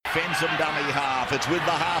Fensom dummy half. It's with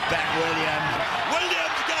the halfback Williams.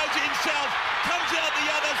 Williams goes himself, comes out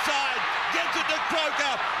the other side, gets it to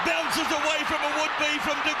Croker, bounces away from a would-be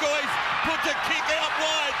from De Gois, puts a kick out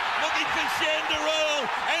wide, looking for Shander Earl,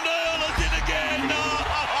 and Earl is in again. Oh,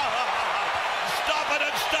 stop it,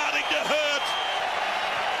 it's starting to hurt.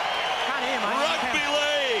 Can't hear, mate. Rugby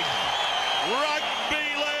league.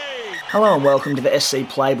 Hello and welcome to the SC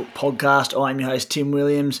Playbook Podcast. I'm your host, Tim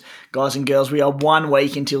Williams. Guys and girls, we are 1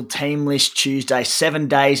 week until Team List Tuesday, 7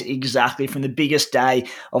 days exactly from the biggest day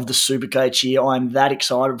of the Supercoach year. I'm that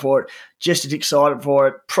excited for it. Just as excited for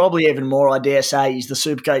it, probably even more, I dare say, is the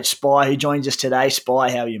Supercoach Spy who joins us today.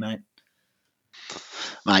 Spy, how are you, mate?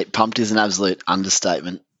 Mate, pumped is an absolute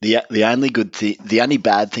understatement. The only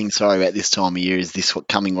bad thing, about this time of year is this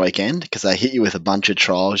coming weekend, because they hit you with a bunch of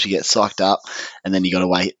trials, you get psyched up, and then you got to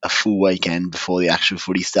wait a full weekend before the actual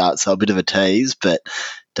footy starts. So a bit of a tease, but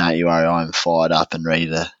don't you worry, I'm fired up and ready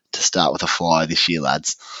to start with a flyer this year,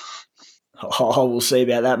 lads. Oh, we'll see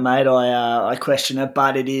about that, mate. I question it,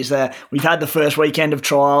 but it is. We've had the first weekend of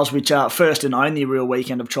trials, which are first and only real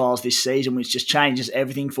weekend of trials this season, which just changes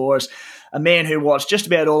everything for us. A man who watched just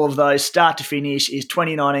about all of those, start to finish, is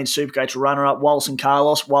 2019 Supercoach runner-up, Walsh and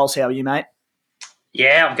Carlos. Walsh, how are you, mate?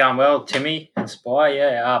 Yeah, I'm going well, Timmy and Spy.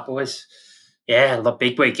 Yeah, boys. Yeah, the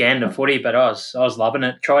big weekend of footy, but I was loving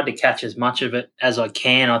it. Tried to catch as much of it as I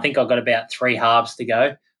can. I think I've got about 3 halves to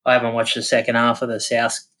go. I haven't watched the second half of the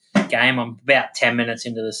South game. I'm about 10 minutes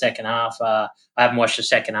into the second half. I haven't watched the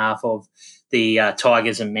second half of the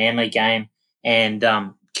Tigers and Manly game, and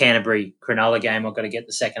Canterbury Cronulla game. I've got to get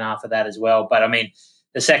the second half of that as well. But I mean,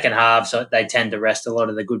 the second halves, they tend to rest a lot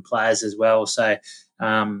of the good players as well. So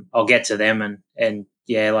I'll get to them and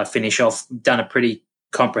finish off. Done a pretty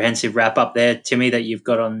comprehensive wrap up there, Timmy, that you've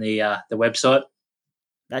got on the website.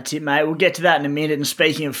 That's it, mate. We'll get to that in a minute. And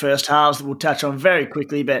speaking of first halves, that we'll touch on very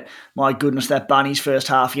quickly, but my goodness, that Bunnies first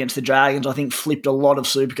half against the Dragons, I think, flipped a lot of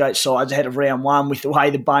Supercoach sides ahead of round one with the way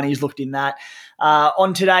the Bunnies looked in that.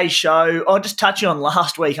 On today's show, I'll just touch on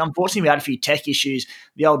last week. Unfortunately, we had a few tech issues.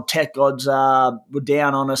 The old tech gods were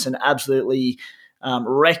down on us and absolutely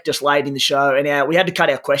wrecked us late in the show. And we had to cut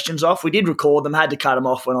our questions off. We did record them, had to cut them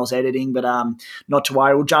off when I was editing, but not to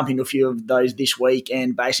worry. We'll jump into a few of those this week.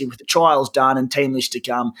 And basically, with the trials done and team list to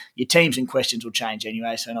come, your teams and questions will change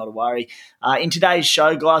anyway, so not to worry. In today's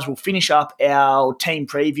show, guys, we'll finish up our team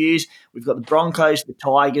previews. We've got the Broncos, the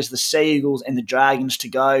Tigers, the Sea Eagles, and the Dragons to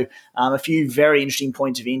go. A few very interesting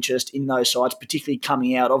points of interest in those sides, particularly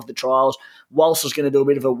coming out of the trials. Walsh is going to do a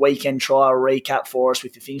bit of a weekend trial recap for us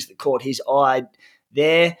with the things that caught his eye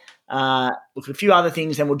there. Look at a few other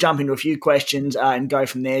things, then we'll jump into a few questions and go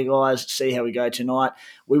from there, guys. See how we go tonight.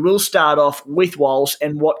 We will start off with Walsh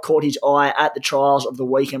and what caught his eye at the trials of the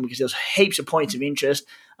weekend, because there's heaps of points of interest.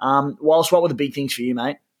 Walsh, what were the big things for you,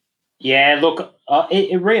 mate? Yeah, look,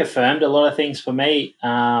 it reaffirmed a lot of things for me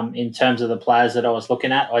in terms of the players that I was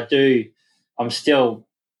looking at. I'm still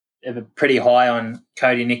pretty high on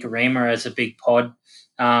Cody Nikorima as a big pod.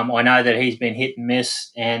 I know that he's been hit and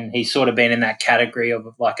miss, and he's sort of been in that category of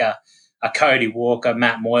like a Cody Walker,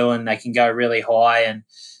 Matt Moylan. They can go really high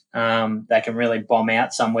and they can really bomb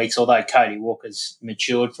out some weeks, although Cody Walker's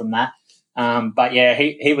matured from that. But yeah,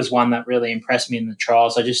 he was one that really impressed me in the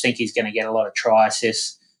trials. I just think he's going to get a lot of try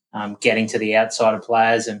assists, getting to the outside of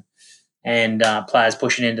players and players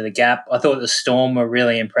pushing into the gap. I thought the Storm were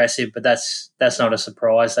really impressive, but that's not a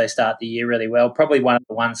surprise. They start the year really well. Probably one of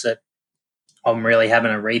the ones that I'm really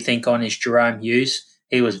having a rethink on is Jerome Hughes.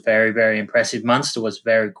 He was very, very impressive. Munster was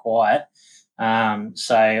very quiet.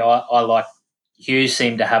 So I like Hughes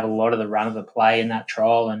seemed to have a lot of the run of the play in that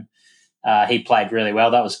trial, and he played really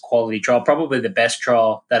well. That was a quality trial. Probably the best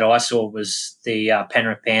trial that I saw was the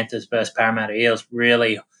Penrith Panthers versus Parramatta Eels.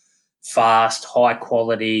 Really fast,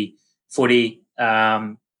 high-quality footy.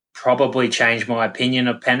 Probably changed my opinion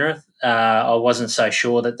of Penrith. I wasn't so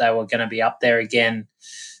sure that they were going to be up there again.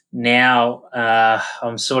 Now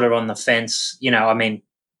I'm sort of on the fence. I mean,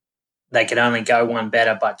 they could only go one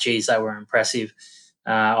better, but, geez, they were impressive.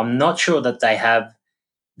 I'm not sure that they have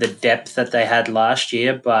the depth that they had last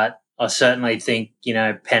year, but I certainly think,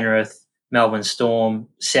 Penrith, Melbourne Storm,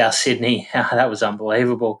 South Sydney, that was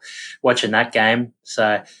unbelievable watching that game.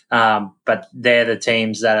 So, but they're the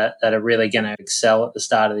teams that are really going to excel at the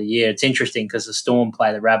start of the year. It's interesting because the Storm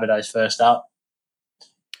play the Rabbitohs first up.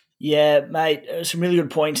 Yeah, mate, some really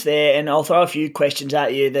good points there, and I'll throw a few questions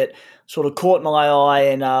at you that sort of caught my eye,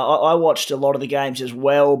 and I watched a lot of the games as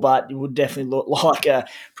well, but it would definitely look like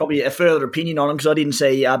probably a further opinion on them because I didn't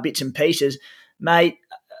see bits and pieces. Mate,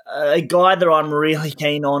 A guy that I'm really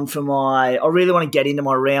keen on I really want to get into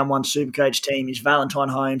my round one Supercoach team is Valentine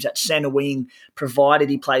Holmes at centre wing, provided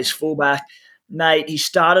he plays fullback. Mate, he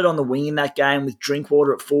started on the wing in that game with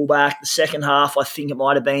Drinkwater at fullback. The second half, I think it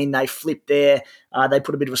might have been, they flipped there. They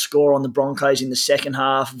put a bit of a score on the Broncos in the second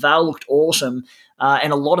half. Val looked awesome,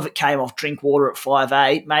 and a lot of it came off Drinkwater at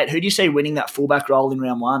 5'8". Mate, who do you see winning that fullback role in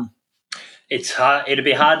round one? It's hard. It'd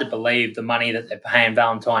be hard to believe the money that they're paying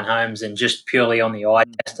Valentine Holmes, and just purely on the eye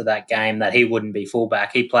test of that game that he wouldn't be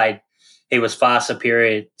fullback. He was far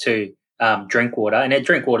superior to Drinkwater, and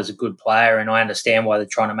Drinkwater's a good player, and I understand why they're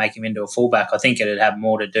trying to make him into a fullback. I think it'd have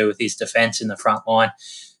more to do with his defence in the front line,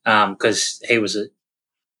 because he was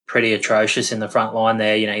pretty atrocious in the front line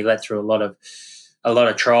there. He let through a lot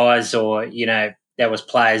of tries, or there was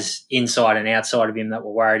players inside and outside of him that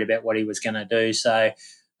were worried about what he was going to do. So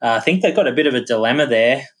I think they've got a bit of a dilemma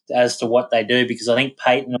there as to what they do, because I think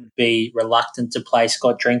Payton would be reluctant to play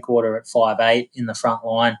Scott Drinkwater at 5'8" in the front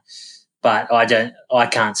line. But I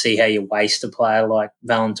can't see how you waste a player like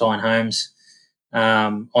Valentine Holmes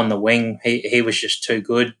on the wing. He was just too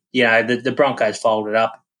good. The Broncos folded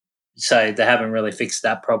up, so they haven't really fixed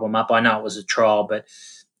that problem up. I know it was a trial, but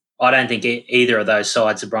I don't think either of those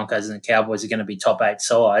sides, the Broncos and the Cowboys, are going to be top 8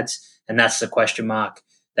 sides, and that's the question mark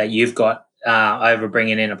that you've got over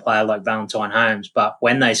bringing in a player like Valentine Holmes. But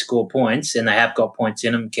when they score points, and they have got points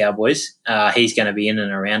in them, Cowboys, he's going to be in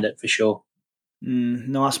and around it for sure.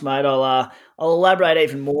 Nice, mate. I'll elaborate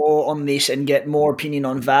even more on this and get more opinion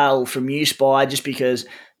on Val from you, Spy, just because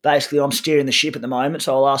basically I'm steering the ship at the moment,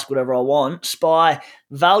 so I'll ask whatever I want. Spy,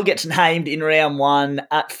 Val gets named in round one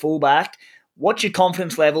at fullback. What's your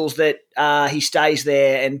confidence levels that he stays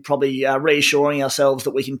there, and probably reassuring ourselves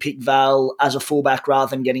that we can pick Val as a fullback rather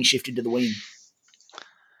than getting shifted to the wing?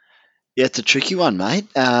 Yeah, it's a tricky one, mate.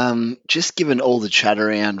 Just given all the chat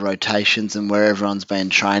around rotations and where everyone's been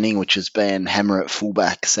training, which has been Hammer at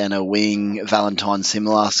fullback, centre wing, Valentine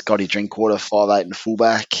similar, Scotty Drinkwater 5'8" and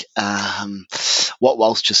fullback. What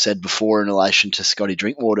Walsh just said before in relation to Scotty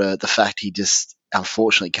Drinkwater, the fact he just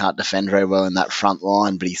unfortunately can't defend very well in that front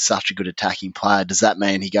line, but he's such a good attacking player. Does that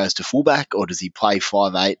mean he goes to fullback, or does he play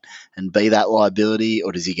 5'8" and be that liability,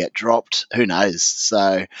 or does he get dropped? Who knows?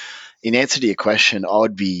 So in answer to your question, I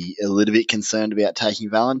would be a little bit concerned about taking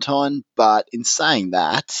Valentine, but in saying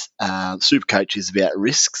that, Supercoach is about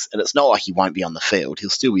risks, and it's not like he won't be on the field. He'll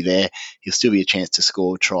still be there. He'll still be a chance to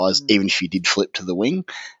score tries, even if he did flip to the wing.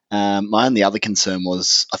 My only other concern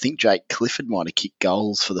was I think Jake Clifford might have kicked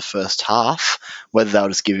goals for the first half, whether they'll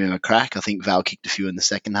just give him a crack. I think Val kicked a few in the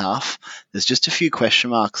second half. There's just a few question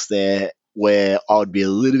marks there where I would be a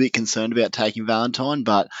little bit concerned about taking Valentine,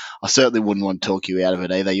 but I certainly wouldn't want to talk you out of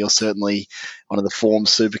it either. You're certainly one of the form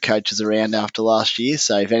super coaches around after last year,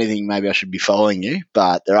 so if anything, maybe I should be following you,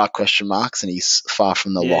 but there are question marks, and he's far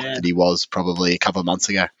from the lock that he was probably a couple of months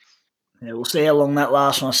ago. Yeah, we'll see how long that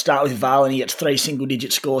lasts. When I start with Val, and he gets 3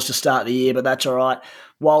 single-digit scores to start the year, but that's all right.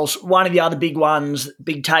 Whilst one of the other big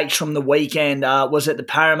takes from the weekend was that the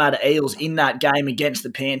Parramatta Eels in that game against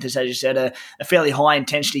the Panthers, as you said, a fairly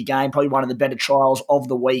high-intensity game, probably one of the better trials of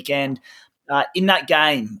the weekend. In that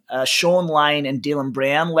game, Sean Lane and Dylan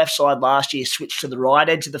Brown, left side last year, switched to the right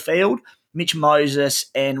edge of the field. Mitch Moses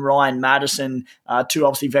and Ryan Madison, two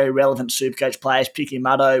obviously very relevant Supercoach players, particularly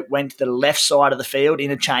Maddo, went to the left side of the field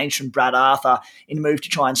in a change from Brad Arthur in a move to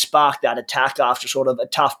try and spark that attack after sort of a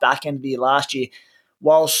tough back end of the year last year.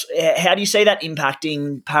 Whilst, how do you see that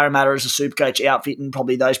impacting Parramatta as a Supercoach outfit, and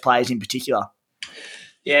probably those players in particular?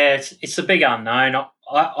 Yeah, it's a big unknown.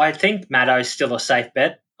 I think Maddo's still a safe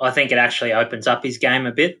bet. I think it actually opens up his game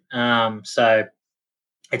a bit. So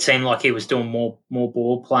it seemed like he was doing more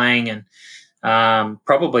ball playing and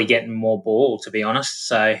probably getting more ball, to be honest.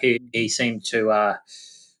 So he seemed to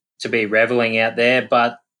be reveling out there,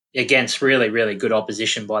 but against really, really good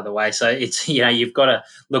opposition, by the way. So it's, you've got to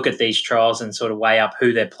look at these trials and sort of weigh up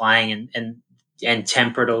who they're playing and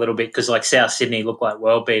temper it a little bit, because like South Sydney look like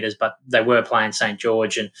world beaters, but they were playing St.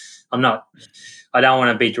 George, and I don't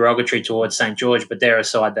want to be derogatory towards St. George, but they're a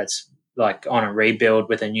side that's like on a rebuild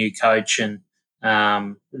with a new coach, and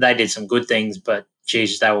they did some good things, but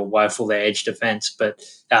geez, they were woeful, their edge defence. But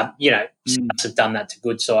Souths have done that to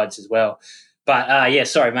good sides as well. But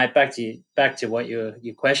sorry, mate. Back to what your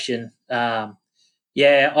question. I'm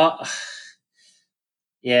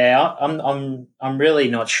really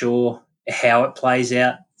not sure how it plays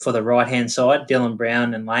out for the right hand side, Dylan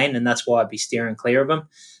Brown and Lane, and that's why I'd be steering clear of them.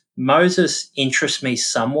 Moses interests me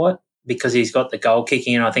somewhat because he's got the goal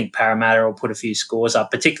kicking, and I think Parramatta will put a few scores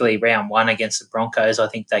up, particularly round one against the Broncos. I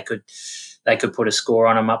think they could put a score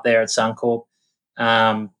on them up there at Suncorp.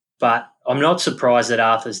 But I'm not surprised that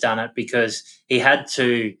Arthur's done it because he had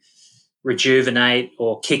to rejuvenate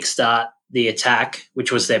or kickstart the attack,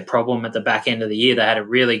 which was their problem at the back end of the year. They had a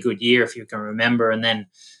really good year, if you can remember, and then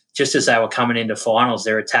just as they were coming into finals,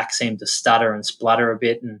 their attack seemed to stutter and splutter a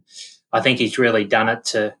bit, and I think he's really done it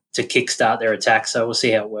to kickstart their attack, so we'll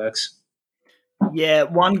see how it works. Yeah,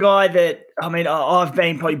 one guy that, I mean, I've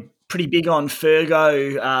been probably pretty big on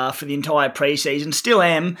Fergo for the entire preseason, still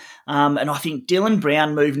am, and I think Dylan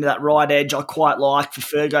Brown moving to that right edge I quite like for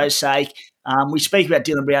Fergo's sake. We speak about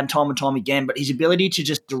Dylan Brown time and time again, but his ability to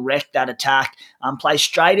just direct that attack, play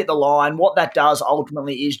straight at the line, what that does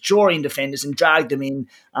ultimately is draw in defenders and drag them in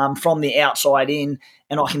from the outside in.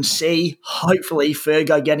 And I can see, hopefully,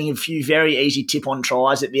 Fergo getting a few very easy tip-on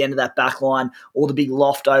tries at the end of that back line or the big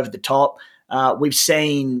loft over the top. We've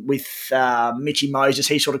seen with Mitchy Moses,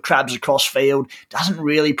 he sort of crabs across field, doesn't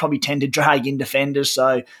really probably tend to drag in defenders.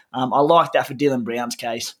 So I like that for Dylan Brown's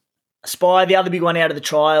case. Spy, the other big one out of the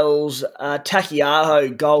trials,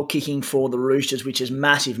 Takiaho goal kicking for the Roosters, which is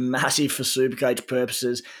massive, massive for Supercoach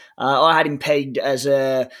purposes. I had him pegged as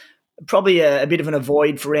probably a bit of an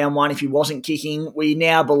avoid for round one if he wasn't kicking. We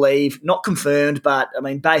now believe, not confirmed, but I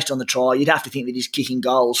mean, based on the trial, you'd have to think that he's kicking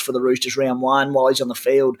goals for the Roosters round one while he's on the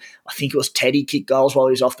field. I think it was Teddy kicked goals while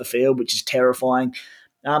he was off the field, which is terrifying.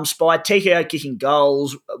 Spy, TKO kicking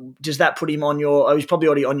goals, does that put him on he's probably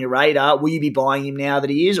already on your radar. Will you be buying him now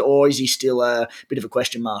that he is, or is he still a bit of a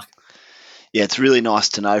question mark? Yeah, it's really nice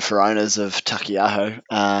to know for owners of Takiaho.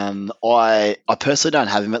 I personally don't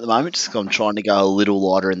have him at the moment just because I'm trying to go a little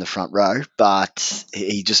lighter in the front row, but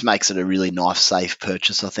he just makes it a really nice, safe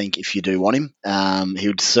purchase, I think, if you do want him. He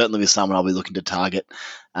would certainly be someone I'll be looking to target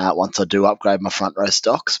once I do upgrade my front row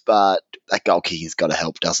stocks, but that goal kicking's got to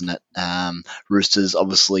help, doesn't it? Roosters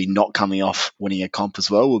obviously not coming off winning a comp as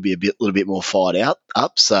well will be little bit more fired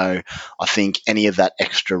up. So I think any of that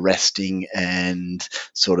extra resting and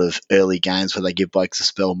sort of early games where they give blokes a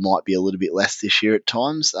spell might be a little bit less this year at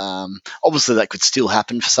times. Obviously that could still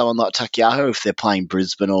happen for someone like Takiaho if they're playing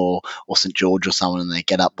Brisbane or St George or someone and they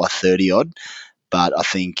get up by 30 odd. But I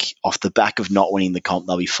think off the back of not winning the comp,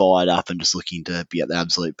 they'll be fired up and just looking to be at the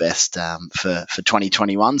absolute best for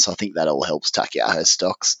 2021. So I think that all helps Takiaho's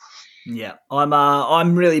stocks. Yeah,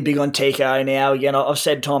 I'm really big on TKO now. Again, I've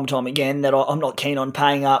said time and time again that I'm not keen on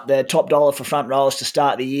paying up the top dollar for front rowers to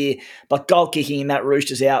start the year, but goal kicking in that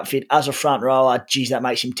Roosters outfit as a front rower, geez, that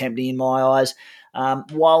makes him tempting in my eyes.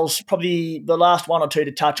 Whilst probably the last one or two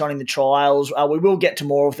to touch on in the trials, we will get to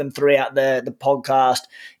more of them throughout the podcast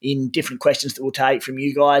in different questions that we'll take from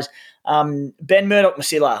you guys. Ben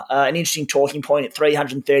Murdoch-Masila, an interesting talking point at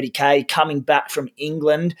 330k, coming back from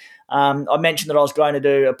England. I mentioned that I was going to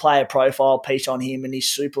do a player profile piece on him and his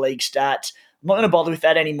Super League stats. I'm not going to bother with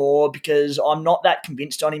that anymore because I'm not that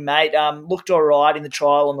convinced on him, mate. Looked all right in the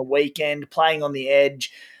trial on the weekend, playing on the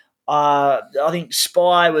edge. I think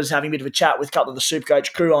Spy was having a bit of a chat with a couple of the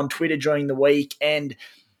Supercoach crew on Twitter during the week, and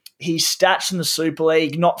his stats in the Super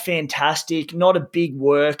League, not fantastic, not a big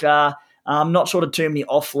worker, not sort of too many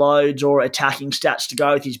offloads or attacking stats to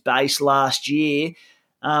go with his base last year.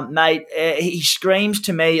 Mate, he screams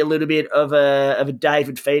to me a little bit of a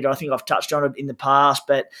David Fifita. I think I've touched on it in the past,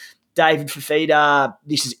 but David Fifita,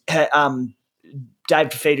 this is David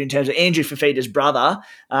Fifita in terms of Andrew Fifita's brother.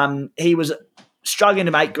 He was struggling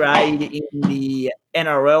to make grade in the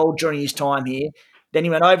NRL during his time here. Then he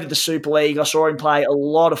went over to the Super League. I saw him play a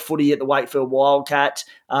lot of footy at the Wakefield Wildcats,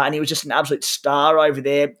 and he was just an absolute star over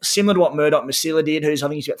there, similar to what Murdoch-Masila did, who's I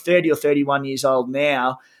think he's got 30 or 31 years old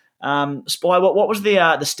now. Spy, what was the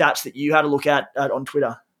stats that you had a look at on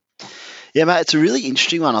Twitter? Yeah, mate, it's a really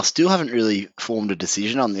interesting one. I still haven't really formed a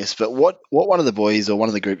decision on this, but what one of the boys or one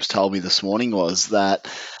of the groups told me this morning was that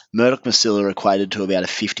Murdoch-Masila equated to about a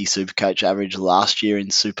 50 Supercoach average last year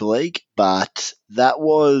in Super League, but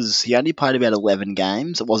he only played about 11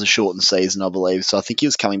 games. It was a shortened season, I believe, so I think he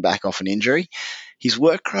was coming back off an injury. His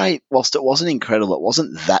work rate, whilst it wasn't incredible, it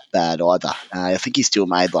wasn't that bad either. I think he still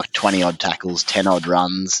made like 20-odd tackles, 10-odd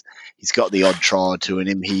runs. He's got the odd try or two in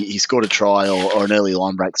him. He scored a try or an early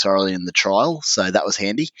line break early in the trial, so that was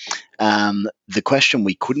handy. The question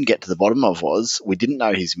we couldn't get to the bottom of was we didn't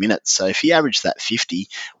know his minutes. So if he averaged that 50,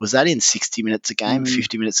 was that in 60 minutes a game,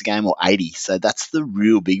 50 minutes a game, or 80? So that's the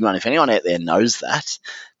real big one. If anyone out there knows that,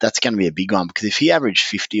 that's going to be a big one, because if he averaged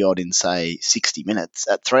 50 odd in, say, 60 minutes,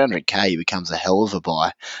 at 300k, he becomes a hell of a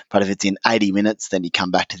buy. But if it's in 80 minutes, then you come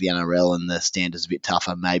back to the NRL and the standard's a bit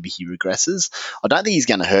tougher, maybe he regresses. I don't think he's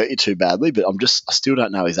going to hurt you too badly, but I still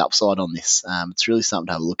don't know his upside on this. It's really something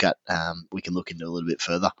to have a look at. We can look into a little bit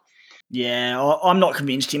further. Yeah, I'm not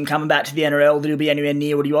convinced him coming back to the NRL that he'll be anywhere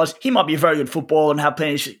near what he was. He might be a very good footballer and have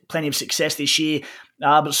plenty of success this year,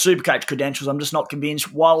 but Supercoach credentials, I'm just not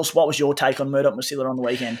convinced. Wallace, what was your take on Murdoch Masila on the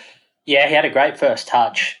weekend? Yeah, he had a great first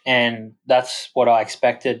touch, and that's what I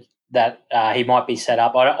expected, that he might be set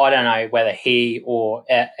up. I don't know whether he or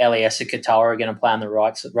Eliesa Katoa are going to play on the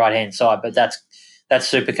right-hand side, but that's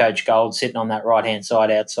Supercoach gold sitting on that right-hand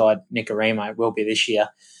side outside Nikorima. It will be this year.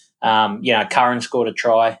 Curran scored a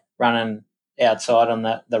try running outside on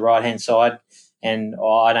the right-hand side, and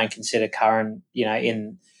I don't consider Curran,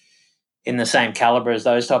 in the same caliber as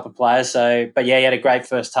those type of players. So, but yeah, he had a great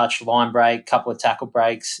first touch, line break, couple of tackle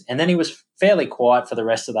breaks, and then he was fairly quiet for the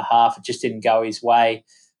rest of the half. It just didn't go his way.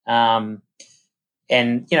 And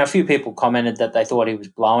a few people commented that they thought he was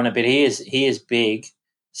blowing a bit. He is big.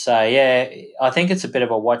 So yeah, I think it's a bit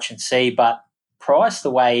of a watch and see. But priced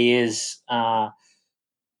the way he is,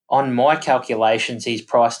 on my calculations, he's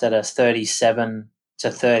priced at a 37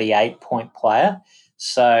 to 38 point player.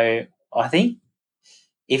 So I think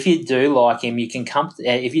if you do like him, you can come.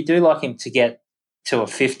 If you do like him to get to a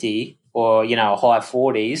 50 or a high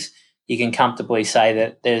 40s, you can comfortably say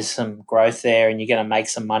that there's some growth there, and you're going to make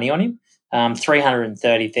some money on him.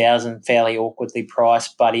 330,000, fairly awkwardly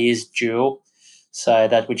priced, but he is dual, so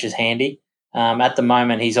which is handy. At the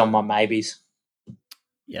moment, he's on my maybes.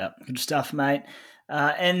 Yeah, good stuff, mate.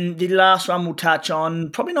 And the last one we'll touch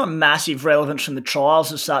on, probably not massive relevance from the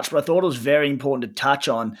trials as such, but I thought it was very important to touch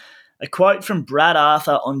on. A quote from Brad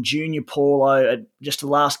Arthur on Junior Paulo at just the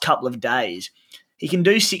last couple of days. He can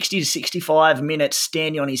do 60 to 65 minutes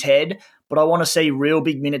standing on his head, but I want to see real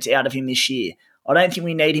big minutes out of him this year. I don't think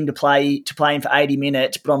we need him to play him for 80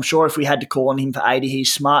 minutes, but I'm sure if we had to call on him for 80,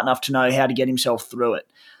 he's smart enough to know how to get himself through it.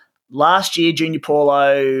 Last year, Junior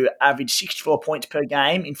Paulo averaged 64 points per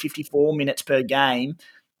game in 54 minutes per game.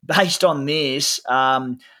 Based on this,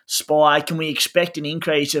 Spy, can we expect an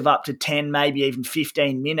increase of up to 10, maybe even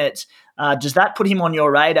 15 minutes? Does that put him on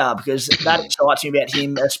your radar? Because that excites me about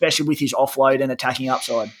him, especially with his offload and attacking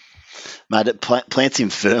upside. Mate, it plants him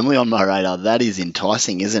firmly on my radar. That is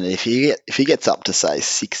enticing, isn't it? If he gets up to, say,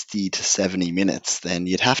 60 to 70 minutes, then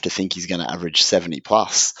you'd have to think he's going to average 70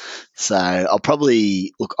 plus. So I'll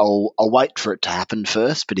probably I'll wait for it to happen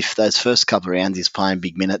first. But if those first couple of rounds he's playing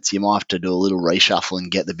big minutes, you might have to do a little reshuffle and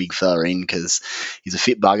get the big fella in, because he's a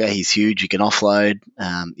fit bugger. He's huge. He can offload.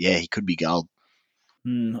 He could be gold.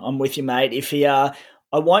 I'm with you, mate.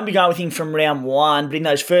 I won't be going with him from round one, but in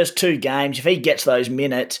those first two games, if he gets those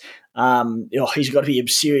minutes, he's got to be a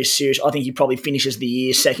serious. I think he probably finishes the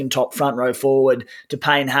year second top front row forward to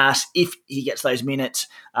Payne Haas if he gets those minutes.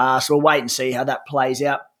 So we'll wait and see how that plays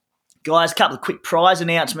out. Guys, a couple of quick prize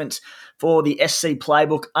announcements for the SC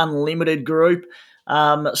Playbook Unlimited group.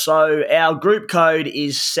 So our group code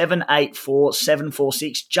is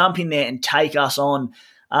 784746. Jump in there and take us on.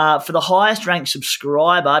 For the highest ranked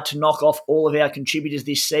subscriber to knock off all of our contributors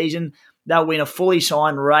this season, they'll win a fully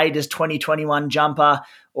signed Raiders 2021 jumper,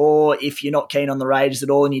 or if you're not keen on the Raiders at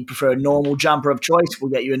all and you'd prefer a normal jumper of choice,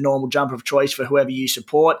 we'll get you a normal jumper of choice for whoever you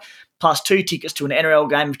support, plus 2 tickets to an NRL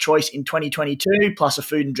game of choice in 2022, plus a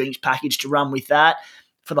food and drinks package to run with that.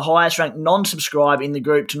 For the highest ranked non-subscribe in the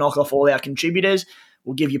group to knock off all our contributors,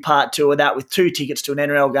 we'll give you part 2 of that with 2 tickets to an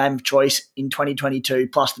NRL game of choice in 2022,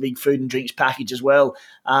 plus the big food and drinks package as well.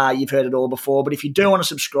 You've heard it all before. But if you do want to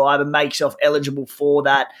subscribe and make yourself eligible for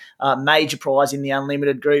that major prize in the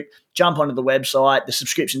Unlimited group, jump onto the website. The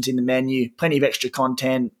subscription's in the menu. Plenty of extra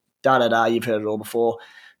content. You've heard it all before.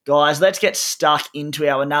 Guys, let's get stuck into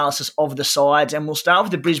our analysis of the sides. And we'll start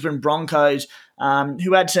with the Brisbane Broncos,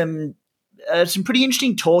 who had some pretty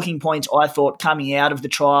interesting talking points, I thought, coming out of the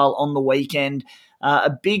trial on the weekend.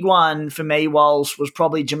 A big one for me, was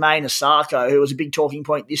probably Jermaine Asako, who was a big talking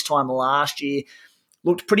point this time last year.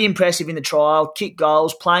 Looked pretty impressive in the trial, kicked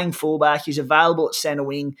goals, playing fullback. He's available at centre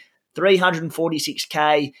wing,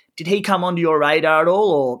 346K. Did he come onto your radar at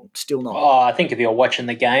all, or still not? Oh, I think if you're watching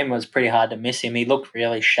the game, it was pretty hard to miss him. He looked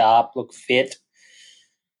really sharp, looked fit.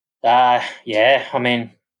 I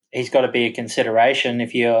mean, he's got to be a consideration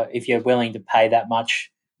if you're willing to pay that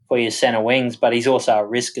much for your centre wings, but he's also a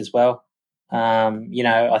risk as well.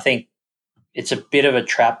 I think it's a bit of a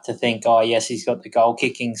trap to think, oh, yes, he's got the goal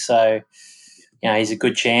kicking, so, he's a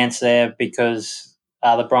good chance there, because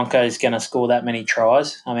the Broncos going to score that many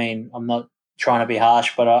tries. I mean, I'm not trying to be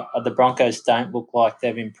harsh, but the Broncos don't look like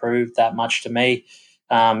they've improved that much to me.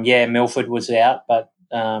 Milford was out, but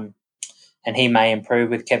and he may improve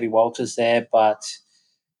with Kevin Walters there, but,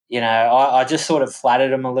 I just sort of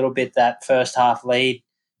flattered him a little bit that first half lead.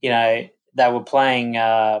 They were playing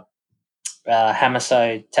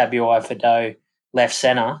Hamiso Tabuai-Fidow left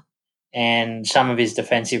centre, and some of his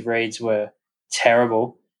defensive reads were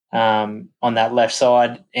terrible on that left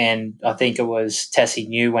side. And I think it was Tessie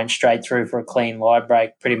New went straight through for a clean line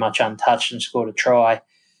break, pretty much untouched, and scored a try.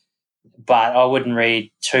 But I wouldn't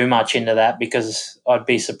read too much into that, because I'd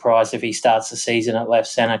be surprised if he starts the season at left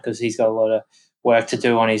centre, because he's got a lot of work to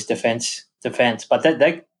do on his defence.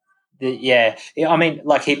 But yeah, I mean,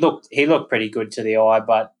 like he looked pretty good to the eye,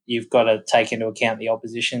 but you've got to take into account the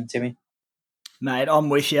opposition, Timmy. Mate, I'm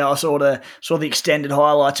with you. I saw the extended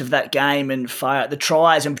highlights of that game, and the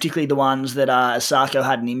tries, and particularly the ones that Asako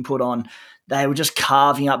had an input on, they were just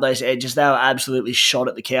carving up those edges. They were absolutely shot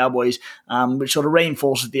at the Cowboys, which sort of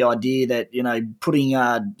reinforces the idea that, putting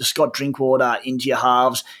Scott Drinkwater into your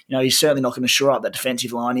halves, he's certainly not going to shore up that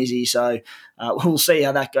defensive line, is he? So we'll see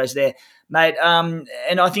how that goes there. Mate,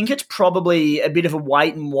 and I think it's probably a bit of a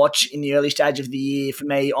wait and watch in the early stage of the year for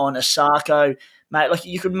me on Asako. Mate, like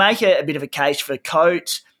you could make a bit of a case for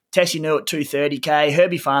Coates, Tessie New at 230k,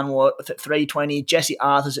 Herbie Farnworth at 320, Jesse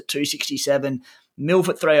Arthurs at 267, Milf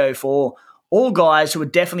at 304. All guys who are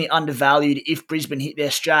definitely undervalued if Brisbane hit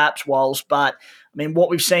their straps, Walsh. But, I mean, what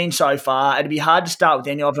we've seen so far, it'd be hard to start with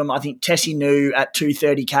any of them. I think Tessie New at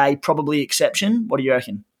 230k, probably exception. What do you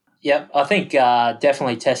reckon? Yeah, I think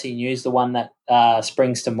definitely Tessie New is the one that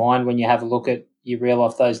springs to mind when you have a look at, you reel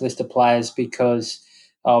off those list of players, because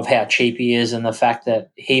of how cheap he is and the fact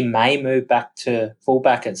that he may move back to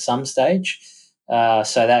fullback at some stage.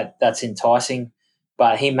 So that's enticing.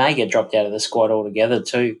 But he may get dropped out of the squad altogether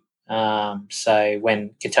too. So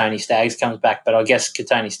when Katoni Staggs comes back, but I guess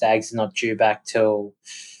Katoni Staggs is not due back till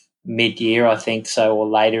mid-year, I think, so, or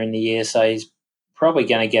later in the year. So he's probably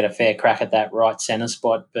going to get a fair crack at that right centre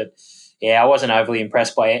spot. But, yeah, I wasn't overly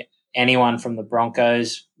impressed by anyone from the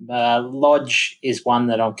Broncos. Lodge is one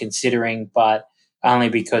that I'm considering, but only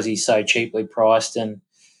because he's so cheaply priced, and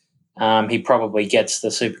he probably gets the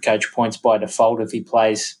Supercoach points by default if he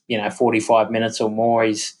plays, 45 minutes or more.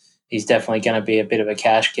 He's definitely going to be a bit of a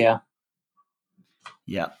cash cow.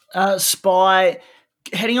 Yeah. Spy,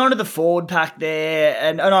 heading on to the forward pack there,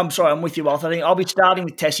 and I'm sorry, I'm with you, Walter. I think I'll be starting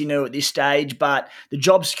with Tessie New at this stage, but the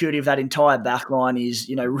job security of that entire back line is,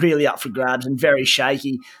 really up for grabs and very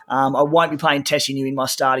shaky. I won't be playing Tessie New in my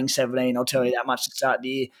starting 17, I'll tell you that much to start the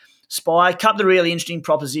year. Spy, a couple of really interesting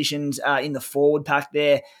propositions in the forward pack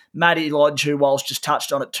there. Matty Lodge, who Walsh just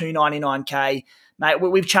touched on, at 299k. Mate,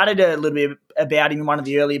 we've chatted a little bit about him in one of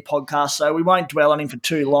the earlier podcasts, so we won't dwell on him for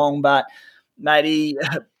too long, but mate, he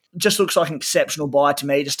just looks like an exceptional buy to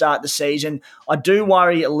me to start the season. I do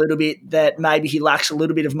worry a little bit that maybe he lacks a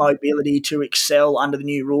little bit of mobility to excel under the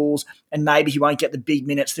new rules, and maybe he won't get the big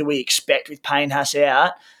minutes that we expect with Payne Haas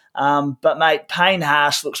out. But, mate,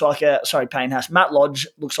 Matt Lodge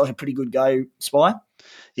looks like a pretty good go, Spy.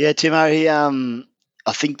 Yeah, Timo,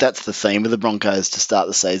 I think that's the theme of the Broncos to start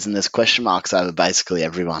the season. There's question marks over basically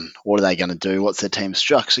everyone. What are they going to do? What's their team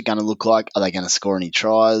structure going to look like? Are they going to score any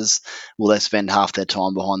tries? Will they spend half their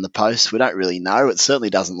time behind the post? We don't really know. It certainly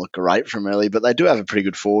doesn't look great from early, but they do have a pretty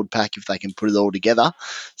good forward pack if they can put it all together.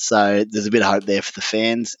 So there's a bit of hope there for the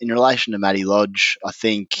fans. In relation to Matty Lodge, I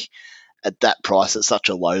think at that price, it's such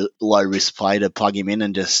a low risk play to plug him in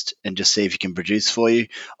and just see if he can produce for you.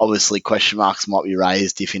 Obviously, question marks might be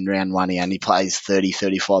raised if in round one he only plays 30,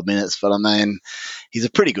 35 minutes. But, I mean, he's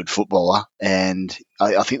a pretty good footballer, and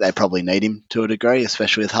I think they probably need him to a degree,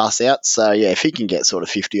 especially with Haas out. So, yeah, if he can get sort of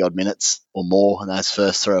 50-odd minutes or more in those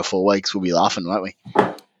first 3 or 4 weeks, we'll be laughing, won't we?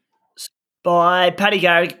 By Paddy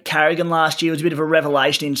Carrigan last year was a bit of a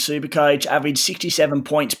revelation in Supercoach, averaged 67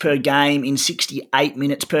 points per game in 68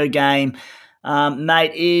 minutes per game.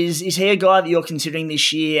 Mate, is he a guy that you're considering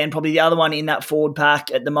this year? And probably the other one in that forward pack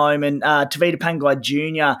at the moment, Tavita Pangai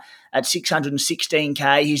Jr. at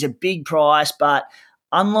 616k. He's a big price, but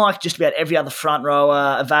unlike just about every other front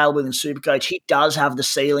rower available in Supercoach, he does have the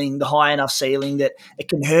ceiling, the high enough ceiling that it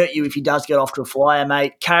can hurt you if he does get off to a flyer,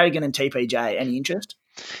 mate. Carrigan and TPJ, any interest?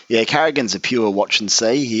 Yeah, Carrigan's a pure watch and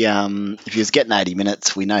see. He, if he was getting 80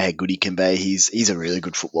 minutes, we know how good he can be. He's a really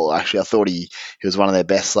good footballer, actually. I thought he was one of their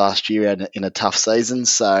best last year in a tough season.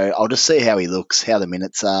 So I'll just see how he looks, how the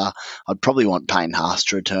minutes are. I'd probably want Payne Haas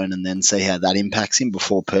to return and then see how that impacts him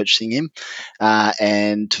before purchasing him.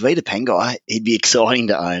 And Tavita Pangai, he'd be exciting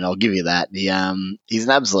to own, I'll give you that. He's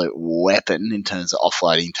an absolute weapon in terms of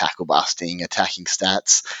offloading, tackle busting, attacking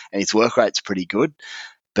stats, and his work rate's pretty good.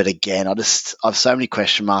 But again, I have so many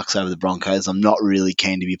question marks over the Broncos. I'm not really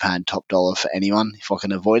keen to be paying top dollar for anyone if I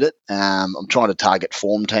can avoid it. I'm trying to target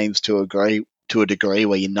form teams to a degree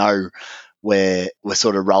where you know where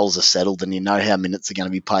sort of roles are settled and you know how minutes are going to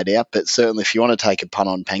be played out. But certainly if you want to take a punt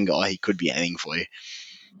on Pangai, he could be anything for you.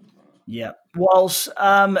 Yeah. Whilst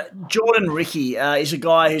Jordan Ricky is a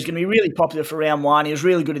guy who's going to be really popular for round one. He was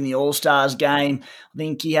really good in the All-Stars game. I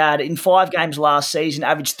think he had, in 5 games last season,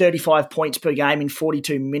 averaged 35 points per game in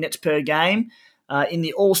 42 minutes per game. In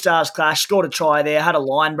the All-Stars clash, scored a try there, had a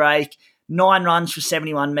line break, 9 runs for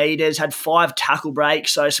 71 metres, had 5 tackle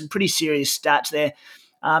breaks, so some pretty serious stats there.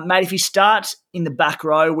 Mate, if he starts in the back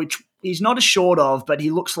row, which he's not assured of, but he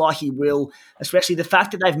looks like he will, especially the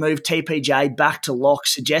fact that they've moved TPJ back to lock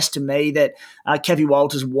suggests to me that Kevin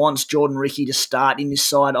Walters wants Jordan Ricky to start in this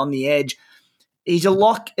side on the edge. He's a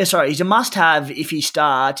lock. He's a must-have if he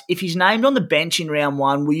starts. If he's named on the bench in round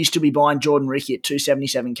one, we used to be buying Jordan Ricky at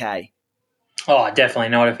 277k. Oh, definitely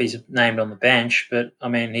not if he's named on the bench. But I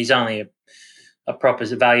mean, he's only a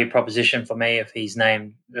value proposition for me if he's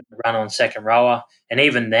named run on second rower, and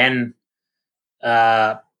even then,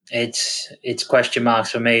 it's question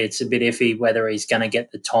marks for me. It's a bit iffy whether he's going to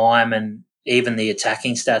get the time and even the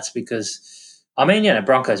attacking stats because, I mean,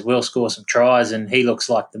 Broncos will score some tries and he looks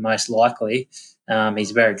like the most likely.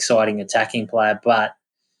 He's a very exciting attacking player, but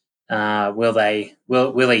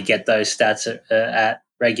will he get those stats at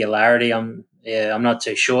regularity? I'm not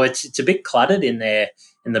too sure. It's a bit cluttered in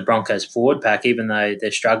the Broncos forward pack, even though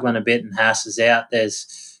they're struggling a bit and Haas is out.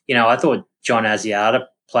 I thought John Asiata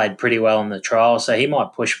played pretty well in the trial, so he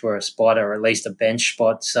might push for a spot or at least a bench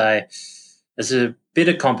spot. So there's a bit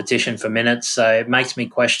of competition for minutes, so it makes me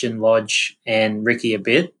question Lodge and Ricky a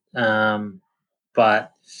bit.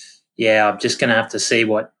 But yeah, I'm just going to have to see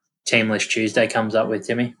what Team List Tuesday comes up with,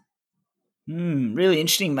 Timmy. Really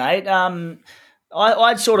interesting, mate.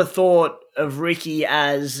 I'd sort of thought of Ricky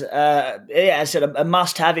as, as I said, a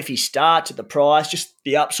must-have if he starts at the price, just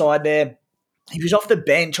the upside there. If he's off the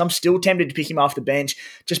bench, I'm still tempted to pick him off the bench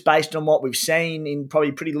just based on what we've seen in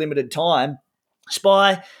probably pretty limited time.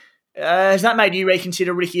 Spy, has that made you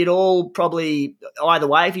reconsider Ricky at all? Probably either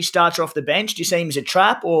way. If he starts off the bench, do you see him as a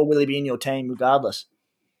trap or will he be in your team regardless?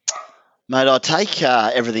 Mate, I take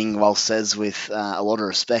everything Wal says with a lot of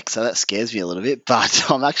respect, so that scares me a little bit. But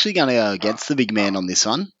I'm actually going to go against the big man on this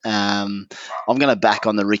one. I'm going to back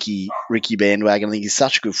on the Ricky bandwagon. I think he's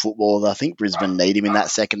such a good footballer. I think Brisbane need him in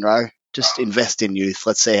that second row. Just invest in youth.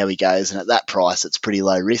 Let's see how he goes. And at that price, it's pretty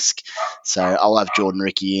low risk. So I'll have Jordan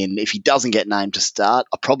Ricky in. If he doesn't get named to start,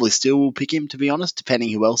 I probably still will pick him, to be honest, depending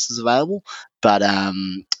who else is available. But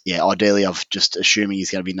ideally, I've just assuming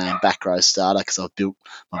he's going to be named back row starter because I've built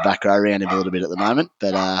my back row around him a little bit at the moment.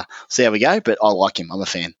 But see how we go. But I like him. I'm a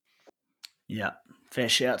fan. Yeah, fair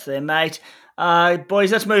shouts there, mate.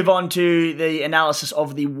 Boys, let's move on to the analysis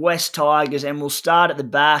of the West Tigers, and we'll start at the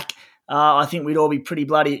back. I think we'd all be pretty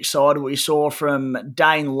bloody excited what we saw from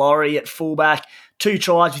Dane Laurie at fullback. 2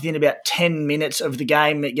 tries within about 10 minutes of the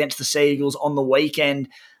game against the Seagulls on the weekend.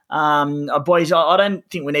 Boys, I don't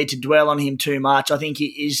think we need to dwell on him too much. I think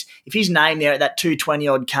if he's named there at that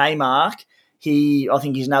 220-odd K mark, I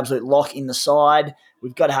think he's an absolute lock in the side.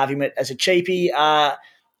 We've got to have him as a cheapie. A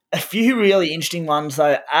few really interesting ones,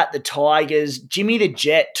 though, at the Tigers. Jimmy the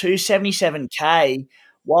Jet, 277k.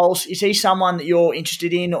 Whilst, is he someone that you're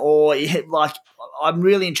interested in, or I'm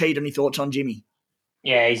really intrigued on your thoughts on Jimmy?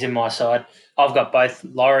 Yeah, he's in my side. I've got both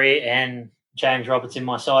Laurie and James Roberts in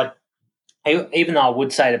my side. Even though I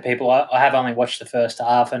would say to people, I have only watched the first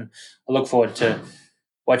half and I look forward to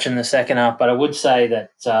watching the second half, but I would say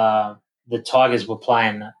that the Tigers were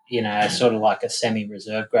playing, sort of like a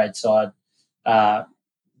semi-reserve grade side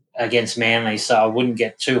against Manly, so I wouldn't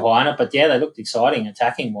get too high on it. But, yeah, they looked exciting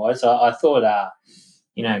attacking-wise. I thought,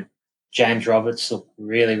 James Roberts looked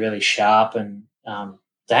really, really sharp, and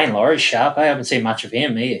Dane Laurie's sharp. I haven't seen much of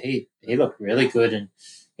him. He looked really good,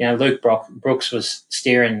 and Luke Brooks was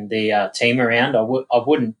steering the team around. I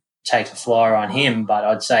wouldn't take a flyer on him, but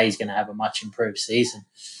I'd say he's going to have a much improved season.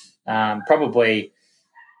 Probably,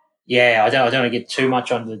 yeah. I don't want to get too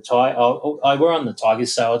much onto the Tigers. We're on the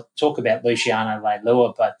Tigers, so I'll talk about Luciano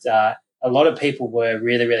Leilua, but a lot of people were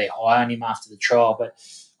really, really high on him after the trial. But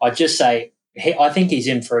I'd just say I think he's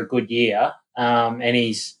in for a good year, and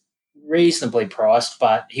he's reasonably priced,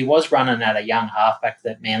 but he was running at a young halfback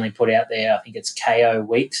that Manly put out there. I think it's KO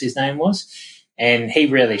Weeks, his name was, and he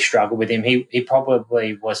really struggled with him. He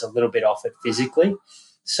probably was a little bit off it physically,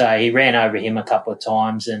 so he ran over him a couple of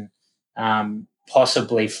times and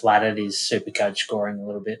possibly flattered his Supercoach scoring a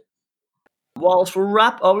little bit. Whilst we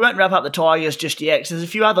won't wrap up the Tigers just yet, because there's a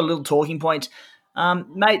few other little talking points.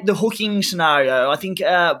 Mate, the hooking scenario, I think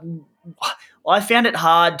I found it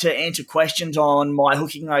hard to answer questions on my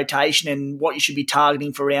hooking rotation and what you should be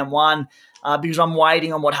targeting for round one because I'm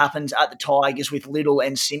waiting on what happens at the Tigers with Little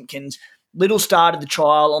and Simpkins. Little started the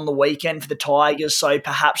trial on the weekend for the Tigers, so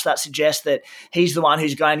perhaps that suggests that he's the one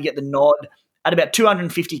who's going to get the nod at about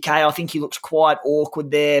 250k, I think he looks quite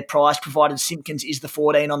awkward there, price, provided Simpkins is the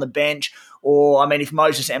 14 on the bench. Or, I mean, if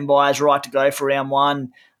Moses Mbye is right to go for round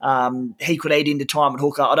one, he could eat into time at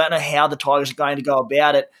hooker. I don't know how the Tigers are going to go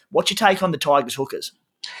about it. What's your take on the Tigers hookers?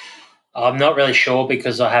 I'm not really sure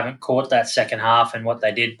because I haven't caught that second half and what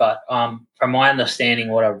they did. But from my understanding,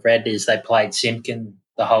 what I've read is they played Simpkin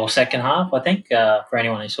the whole second half, I think, for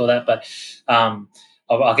anyone who saw that. But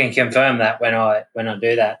I can confirm that when I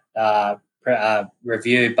do that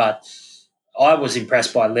review. But I was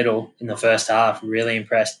impressed by Little in the first half, really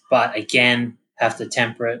impressed. But again, have to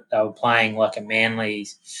temper it. They were playing like a Manly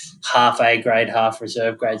half A grade, half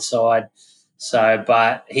reserve grade side. So,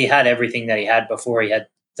 but he had everything that he had before he had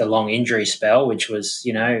the long injury spell, which was,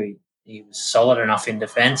 he was solid enough in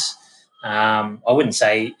defence. I wouldn't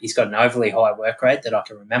say he's got an overly high work rate that I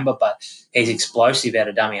can remember, but he's explosive out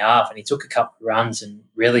of dummy half, and he took a couple of runs and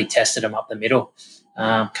really tested him up the middle.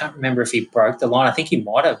 Can't remember if he broke the line. I think he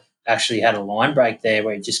might have actually had a line break there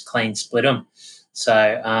where he just clean split him. So,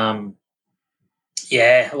 and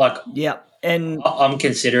I'm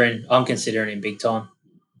considering him big time.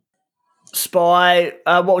 Spy,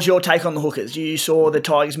 what was your take on the hookers? You saw the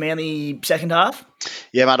Tigers Manly second half?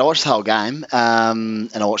 Yeah, mate, I watched the whole game, and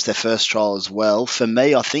I watched their first trial as well. For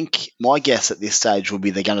me, I think my guess at this stage will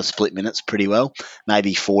be they're going to split minutes pretty well,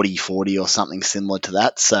 maybe 40-40 or something similar to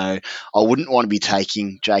that. So I wouldn't want to be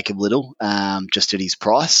taking Jacob Little just at his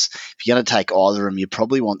price. If you're going to take either of them, you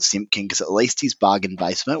probably want Simpkin because at least he's bargain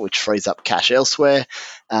basement, which frees up cash elsewhere.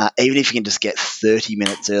 Even if you can just get 30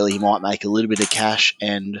 minutes early, you might make a little bit of cash.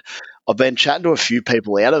 And I've been chatting to a few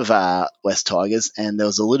people out of West Tigers, and there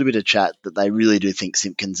was a little bit of chat that they really do think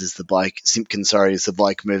Simpkins is the bloke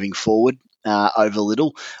moving forward over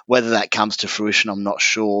Little. Whether that comes to fruition, I'm not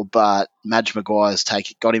sure, but Madge Maguire's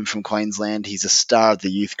got him from Queensland. He's a star of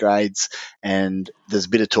the youth grades, and there's a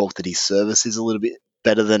bit of talk that his service is a little bit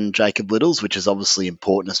better than Jacob Little's, which is obviously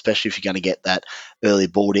important, especially if you're going to get that early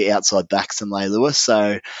ball to outside backs and Leigh Lewis.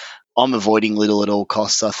 So I'm avoiding Little at all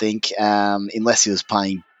costs, I think, unless he was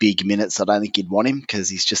playing big minutes. I don't think you'd want him because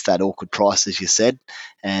he's just that awkward price, as you said.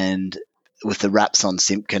 And with the wraps on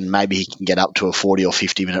Simpkin, maybe he can get up to a 40 or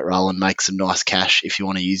 50-minute role and make some nice cash if you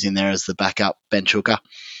want to use him there as the backup bench hooker.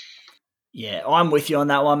 Yeah, I'm with you on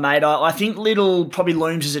that one, mate. I think Little probably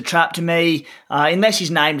looms as a trap to me, unless he's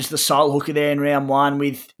named as the sole hooker there in round one,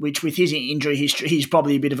 which with his injury history, he's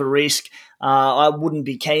probably a bit of a risk. I wouldn't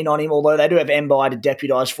be keen on him, although they do have Mbye to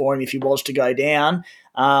deputise for him if he was to go down.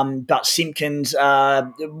 But Simpkins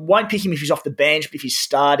won't pick him if he's off the bench, but if he's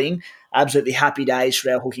starting, absolutely happy days for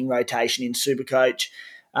our hooking rotation in Supercoach.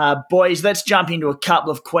 Boys, let's jump into a couple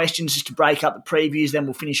of questions just to break up the previews, then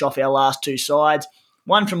we'll finish off our last two sides.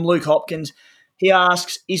 One from Luke Hopkins. He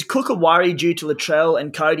asks, is Cook a worry due to Latrell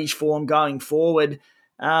and Cody's form going forward?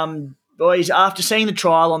 Boys, after seeing the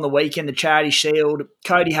trial on the weekend, the Charity Shield,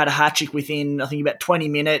 Cody had a hat-trick within, I think, about 20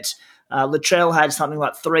 minutes. Latrell had something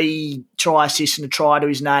like 3 try assists and a try to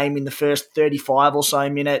his name in the first 35 or so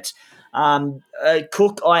minutes.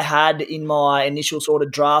 Cook I had in my initial sort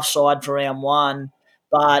of draft side for round one,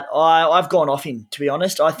 but I've gone off him, to be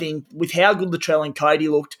honest. I think with how good Latrell and Cody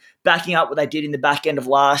looked, backing up what they did in the back end of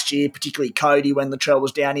last year, particularly Cody when Latrell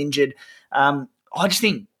was down injured, I just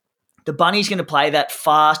think the Bunny's going to play that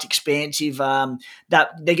fast, expansive, that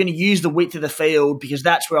they're going to use the width of the field because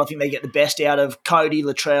that's where I think they get the best out of Cody,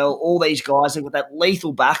 Latrell, all these guys. They've got that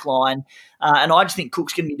lethal back line. And I just think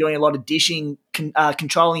Cook's going to be doing a lot of dishing,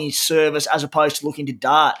 controlling his service as opposed to looking to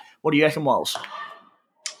dart. What do you reckon, Walsh?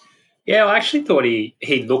 Yeah, I actually thought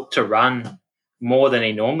he looked to run more than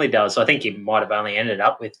he normally does. I think he might have only ended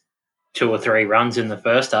up with 2 or 3 runs in the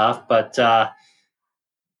first half. But,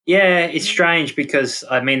 yeah, it's strange because,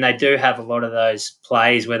 I mean, they do have a lot of those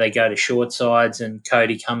plays where they go to short sides and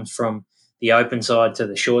Cody comes from the open side to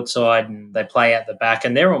the short side and they play out the back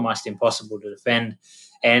and they're almost impossible to defend.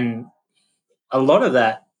 And a lot of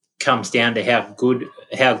that comes down to how good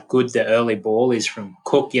the early ball is from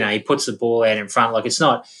Cook. He puts the ball out in front. Like, it's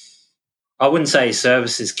not – I wouldn't say his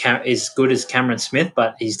service is as good as Cameron Smith,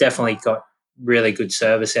 but he's definitely got really good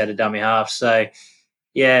service out of dummy half. So,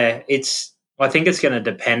 yeah, I think it's going to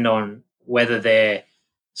depend on whether they're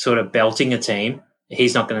sort of belting a team.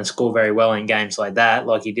 He's not going to score very well in games like that,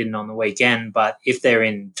 like he didn't on the weekend. But if they're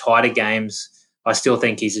in tighter games, I still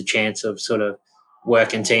think he's a chance of sort of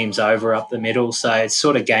working teams over up the middle. So it's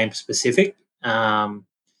sort of game specific.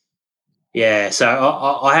 Yeah, so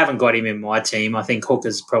I haven't got him in my team. I think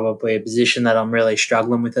Hooker's probably a position that I'm really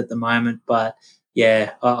struggling with at the moment. But,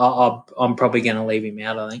 yeah, I'm probably going to leave him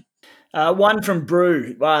out, I think. One from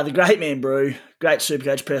Brew, the great man Brew, great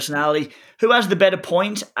Supercoach personality. Who has the better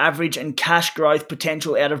point, average, and cash growth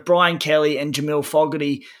potential out of Brian Kelly and Jamil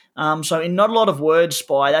Fogarty? So, in not a lot of words,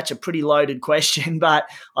 Spy, that's a pretty loaded question. But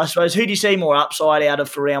I suppose who do you see more upside out of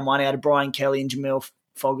for round one out of Brian Kelly and Jamil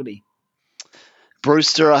Fogarty?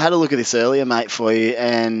 Brewster, I had a look at this earlier, mate, for you,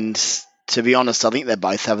 and to be honest, I think they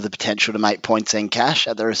both have the potential to make points and cash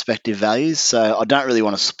at their respective values. So I don't really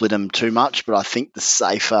want to split them too much, but I think the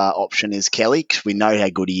safer option is Kelly because we know how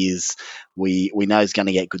good he is. We know he's going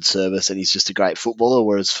to get good service and he's just a great footballer,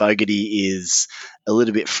 whereas Fogarty is a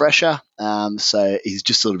little bit fresher, so he's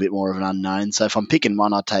just a little bit more of an unknown. So if I'm picking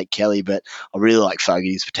one, I'll take Kelly, but I really like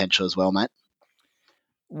Fogarty's potential as well, mate.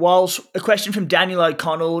 Whilst a question from Daniel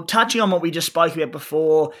O'Connell, touching on what we just spoke about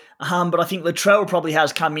before, but I think Latrell probably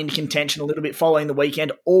has come into contention a little bit following the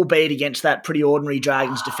weekend, albeit against that pretty ordinary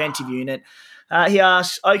Dragons defensive unit. He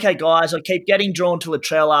asks, okay, guys, I keep getting drawn to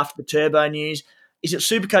Latrell after the Turbo news. Is it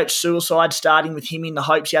Supercoach suicide starting with him in the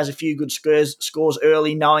hopes he has a few good scores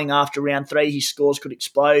early, knowing after round 3 his scores could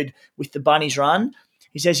explode with the Bunnies run?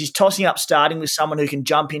 He says he's tossing up starting with someone who can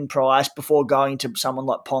jump in price before going to someone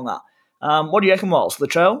like Ponga. What do you reckon, Walsh?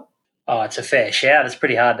 Latrell? Oh, it's a fair shout. It's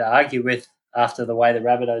pretty hard to argue with after the way the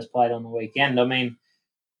Rabbitohs played on the weekend. I mean,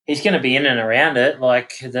 he's going to be in and around it.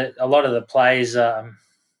 Like a lot of the plays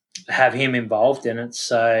have him involved in it.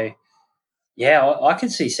 So, yeah, I can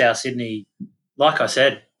see South Sydney, like I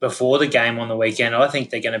said before the game on the weekend, I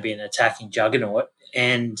think they're going to be an attacking juggernaut.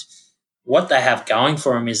 And what they have going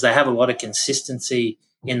for them is they have a lot of consistency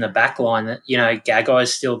in the back line. That,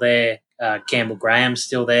 Gagai's still there, Campbell Graham's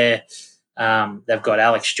still there. They've got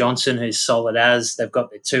Alex Johnson, who's solid as. They've got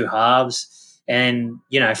their two halves. And,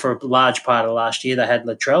 for a large part of last year, they had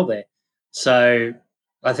Latrell there. So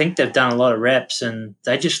I think they've done a lot of reps and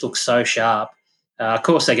they just look so sharp. Of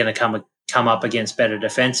course, they're going to come up against better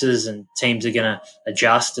defences and teams are going to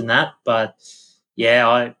adjust and that. But,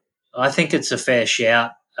 yeah, I think it's a fair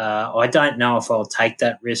shout. I don't know if I'll take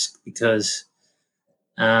that risk because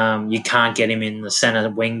you can't get him in the centre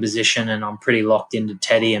wing position, and I'm pretty locked into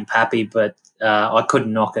Teddy and Pappy, but I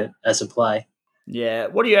couldn't knock it as a play. Yeah.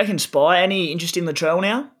 What do you reckon, Spy? Any interest in Latrell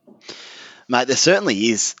now? Mate, there certainly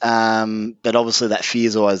is, but obviously that fear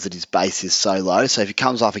is always that his base is so low. So if he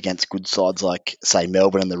comes up against good sides like, say,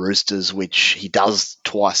 Melbourne and the Roosters, which he does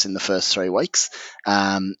twice in the first 3 weeks,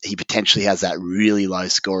 he potentially has that really low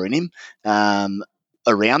score in him.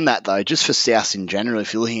 Around that, though, just for South in general,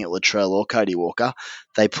 if you're looking at Latrell or Cody Walker,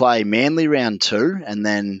 they play Manly round 2, and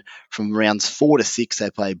then from rounds 4 to 6, they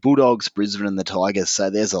play Bulldogs, Brisbane, and the Tigers. So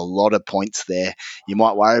there's a lot of points there. You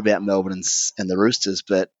might worry about Melbourne and the Roosters,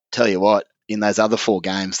 but tell you what, in those other 4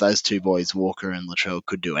 games, those 2 boys, Walker and Latrell,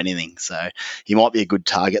 could do anything. So he might be a good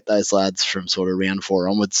target, those lads, from sort of round 4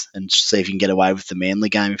 onwards, and see if you can get away with the Manly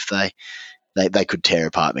game if they could tear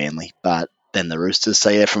apart Manly. But then the Roosters. So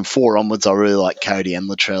yeah, from 4 onwards, I really like Cody and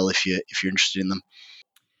Latrell if you're interested in them.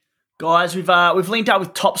 Guys, we've linked up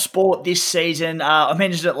with Top Sport this season. I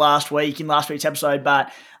mentioned it last week's episode,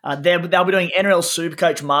 but they'll be doing NRL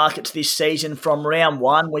Supercoach markets this season from round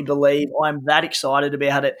 1, we believe. I'm that excited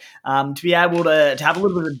about it. To be able to have a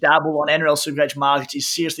little bit of a dabble on NRL Supercoach markets is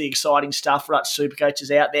seriously exciting stuff for us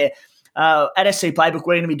Supercoaches out there. At SC Playbook,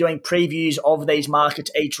 we're going to be doing previews of these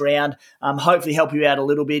markets each round, hopefully help you out a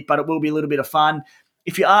little bit, but it will be a little bit of fun.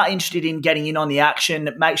 If you are interested in getting in on the action,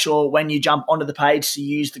 make sure when you jump onto the page to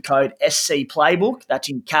use the code SC Playbook. That's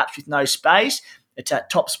in caps with no space. It's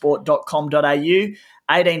at topsport.com.au.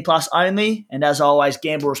 18 plus only. And as always,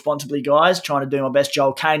 gamble responsibly, guys. Trying to do my best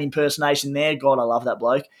Joel Kane impersonation there. God, I love that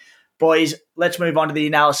bloke. Boys, let's move on to the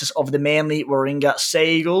analysis of the Manly Warringah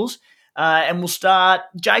Sea Eagles. And we'll start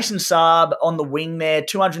Jason Saab on the wing there,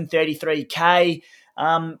 233K.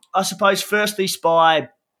 I suppose firstly, Spy,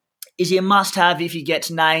 is he a must-have if he gets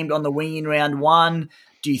named on the wing in round 1?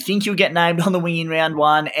 Do you think he'll get named on the wing in round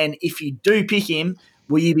 1? And if you do pick him,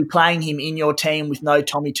 will you be playing him in your team with no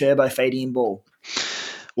Tommy Turbo feeding him ball?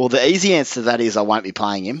 Well, the easy answer to that is I won't be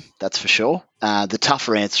playing him. That's for sure. The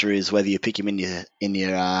tougher answer is whether you pick him in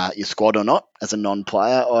your squad or not as a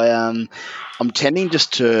non-player. I'm tending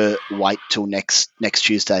just to wait till next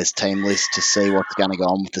Tuesday's team list to see what's going to go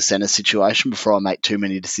on with the centre situation before I make too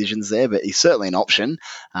many decisions there. But he's certainly an option.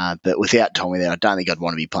 But without Tommy there, I don't think I'd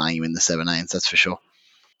want to be playing him in the 17s. That's for sure.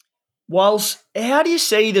 Whilst, how do you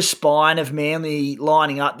see the spine of Manly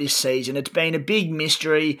lining up this season? It's been a big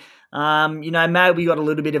mystery. Maybe we got a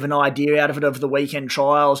little bit of an idea out of it over the weekend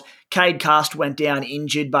trials. Cade Cast went down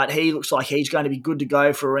injured, but he looks like he's going to be good to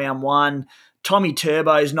go for round 1. Tommy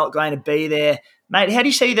Turbo is not going to be there. Mate, how do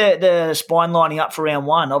you see the spine lining up for round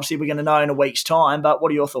 1? Obviously, we're going to know in a week's time, but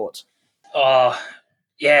what are your thoughts?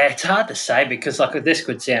 Yeah, it's hard to say because this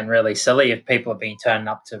could sound really silly if people have been turning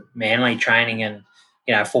up to Manly training and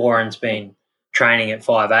Foran's been training at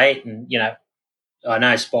 5'8", and I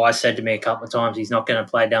know Spice said to me a couple of times he's not going to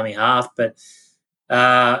play dummy half, but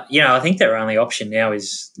I think their only option now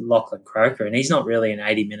is Lachlan Croker, and he's not really an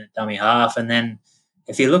 80-minute dummy half. And then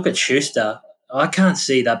if you look at Schuster, I can't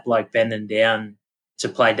see that bloke bending down to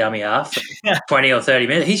play dummy half for 20 or 30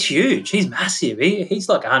 minutes. He's huge. He's massive. He's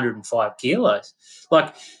like 105 kilos.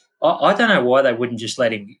 Like, I don't know why they wouldn't just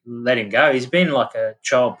let him go. He's been like a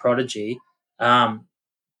child prodigy.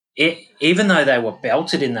 Even though they were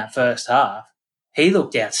belted in that first half, he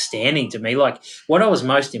looked outstanding to me. Like, what I was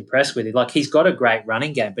most impressed with, he's got a great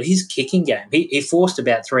running game, but his kicking game, he forced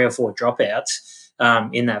about 3 or 4 dropouts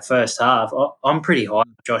in that first half. I'm pretty high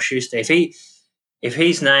on Josh Schuster. If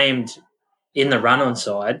he's named in the run-on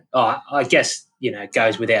side, I guess it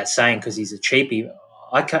goes without saying because he's a cheapie.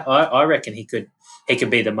 I reckon he could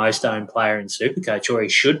be the most owned player in Supercoach, or he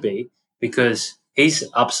should be, because his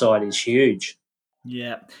upside is huge.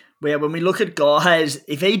 Yeah. Well, when we look at guys,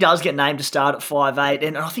 if he does get named to start at 5'8",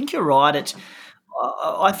 and I think you're right,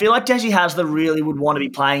 I feel like Desi Hasler really would want to be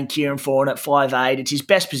playing Kieran Foran at 5'8". It's his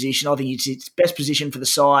best position. I think it's his best position for the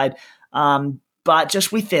side. But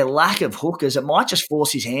just with their lack of hookers, it might just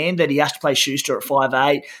force his hand that he has to play Schuster at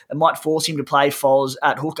 5'8". It might force him to play Foz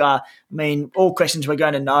at hooker. I mean, all questions we're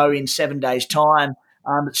going to know in 7 days' time.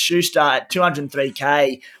 But Schuster at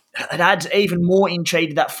 203K, it adds even more intrigue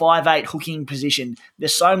to that 5'8" hooking position.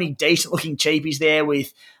 There's so many decent-looking cheapies there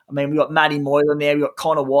we've got Matty Moylan there, we've got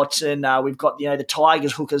Connor Watson, we've got, the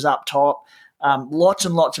Tigers hookers up top. Lots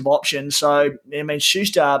and lots of options. So,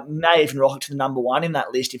 Schuster may even rocket to the number 1 in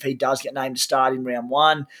that list if he does get named to start in round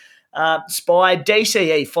 1. Spy,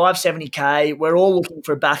 DCE, 570K. We're all looking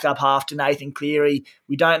for a backup half to Nathan Cleary.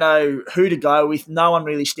 We don't know who to go with. No one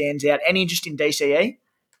really stands out. Any interest in DCE?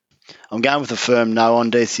 I'm going with a firm no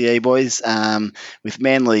on DCE, boys. With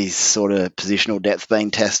Manly's sort of positional depth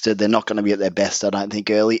being tested, they're not going to be at their best, I don't think,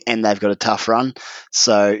 early, and they've got a tough run.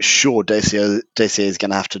 So, sure, DCE is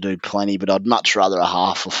going to have to do plenty, but I'd much rather a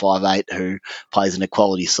half or 5'8" who plays in a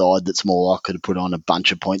quality side that's more likely to put on a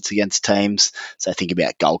bunch of points against teams. So, think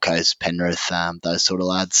about Gold Coast, Penrith, those sort of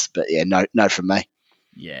lads. But, yeah, no from me.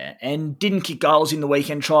 Yeah, and didn't kick goals in the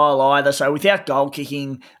weekend trial either. So without goal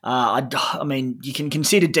kicking, you can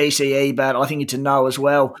consider DCE, but I think it's a no as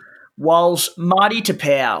well. Whilst Marty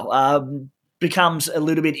Tapau becomes a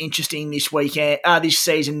little bit interesting this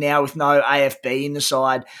season now with no AFB in the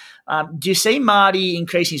side. Do you see Marty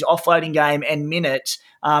increasing his offloading game and minutes?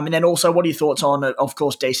 And then also, what are your thoughts on, of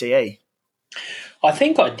course, DCE? I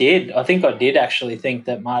think I did. I think I did actually think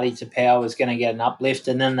that Marty Tapau was going to get an uplift,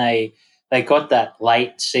 and then they got that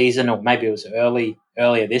late season, or maybe it was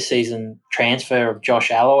earlier this season, transfer of Josh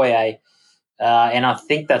Aloiai, and I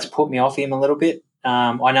think that's put me off him a little bit.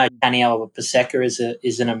 I know Daniel Paseka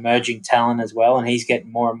is an emerging talent as well, and he's getting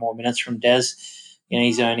more and more minutes from Des.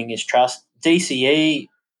 He's earning his trust. DCE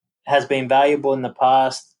has been valuable in the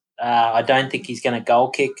past. I don't think he's going to goal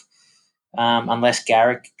kick unless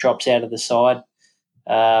Garrick drops out of the side.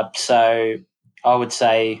 So I would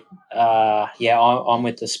say, I'm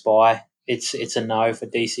with the Spy. It's a no for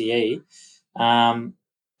DCE.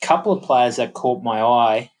 Couple of players that caught my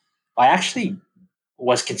eye. I actually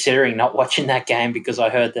was considering not watching that game because I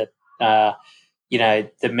heard that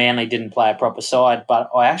the Manly didn't play a proper side, but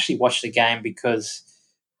I actually watched the game because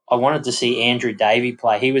I wanted to see Andrew Davey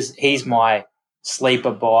play. He's my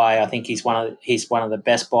sleeper buy. I think he's one of the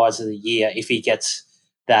best buys of the year if he gets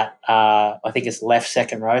that. I think it's left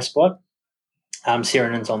second row spot.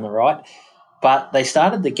 Sirenen's on the right, but they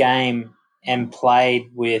started the game and played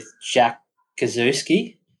with Jack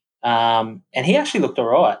Kaczewski, and he actually looked all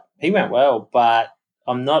right. He went well, but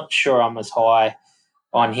I'm not sure I'm as high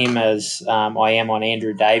on him as I am on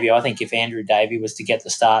Andrew Davey. I think if Andrew Davey was to get the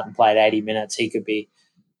start and played 80 minutes, he could be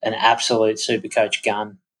an absolute Supercoach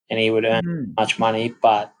gun and he would earn much money,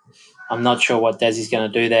 but I'm not sure what Desi's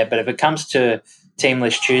going to do there. But if it comes to Team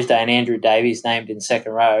List Tuesday and Andrew Davies named in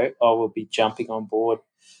second row, I will be jumping on board.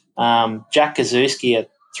 Jack Kaczewski at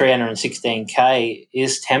 316K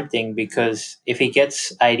is tempting because if he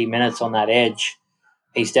gets 80 minutes on that edge,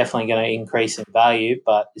 he's definitely going to increase in value,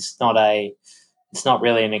 but it's not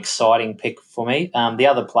really an exciting pick for me. The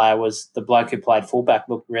other player was the bloke who played fullback,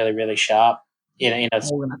 looked really, really sharp.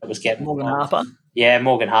 Was getting Morgan Harper. Yeah,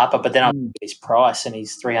 Morgan Harper. But then I looked at his price, and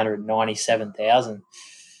he's 397,000.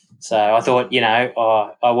 So I thought,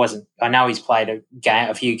 I know he's played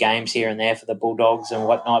a few games here and there for the Bulldogs and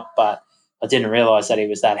whatnot, but I didn't realise that he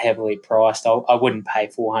was that heavily priced. I wouldn't pay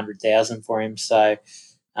 400,000 for him. So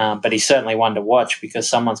But he's certainly one to watch because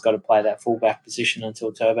someone's got to play that fullback position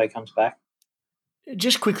until Turbo comes back.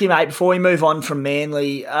 Just quickly, mate, before we move on from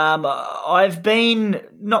Manly, I've been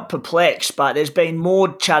not perplexed, but there's been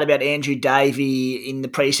more chat about Andrew Davey in the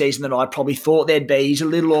preseason than I probably thought there'd be. He's a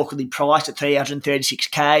little awkwardly priced at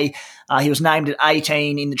 336k. He was named at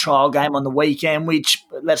 18 in the trial game on the weekend, which,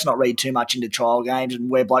 let's not read too much into trial games and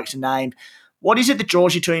where blokes are named. What is it that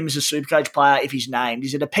draws you to him as a Supercoach player if he's named?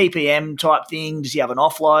 Is it a PPM type thing? Does he have an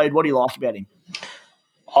offload? What do you like about him?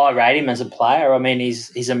 I rate him as a player. I mean,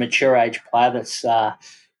 he's a mature age player that's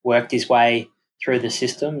worked his way through the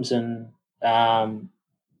systems. And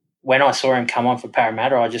when I saw him come on for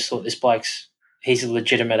Parramatta, I just thought he's a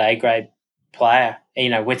legitimate A grade player.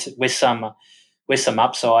 With some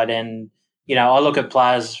upside. And I look at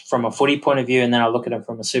players from a footy point of view, and then I look at him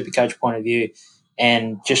from a Supercoach point of view,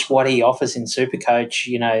 and just what he offers in Supercoach.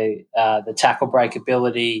 The tackle break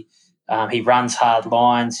ability. He runs hard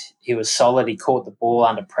lines. He was solid. He caught the ball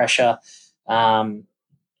under pressure.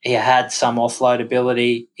 He had some offload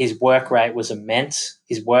ability. His work rate was immense.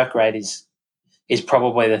 His work rate is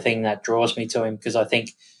probably the thing that draws me to him, because I think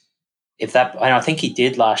and I think he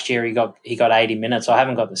did last year. He got 80 minutes. I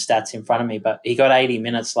haven't got the stats in front of me, but he got 80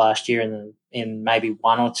 minutes last year in maybe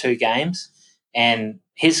one or two games, and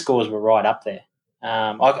his scores were right up there.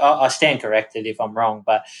 I stand corrected if I'm wrong,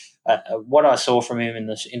 but what I saw from him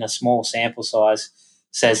in a small sample size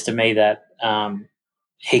says to me that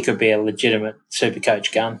he could be a legitimate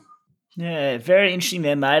Supercoach gun. Yeah, very interesting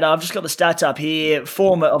there, mate. I've just got the stats up here.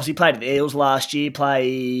 Former, obviously played at the Eels last year,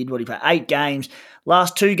 played 8 games.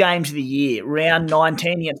 Last 2 games of the year, round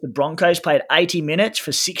 19 against the Broncos, played 80 minutes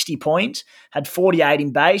for 60 points, had 48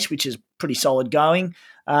 in base, which is pretty solid going.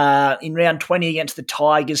 In round 20 against the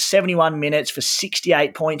Tigers, 71 minutes for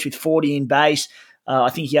 68 points with 40 in base. I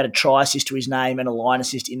think he had a try assist to his name and a line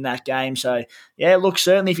assist in that game. So, yeah, look,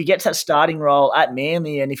 certainly if he gets that starting role at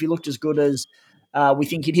Manly, and if he looked as good as we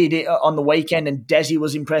think he did on the weekend, and Desi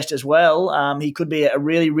was impressed as well, he could be a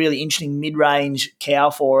really, really interesting mid-range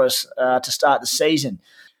cow for us to start the season.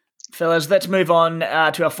 Fellas, let's move on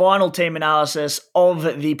to our final team analysis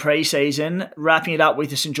of the preseason, wrapping it up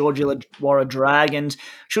with the St. George Illawarra Dragons.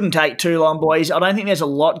 Shouldn't take too long, boys. I don't think there's a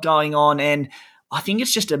lot going on, and I think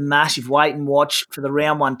it's just a massive wait and watch for the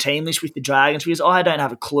round 1 team list with the Dragons, because I don't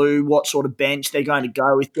have a clue what sort of bench they're going to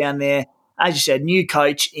go with down there. As you said, new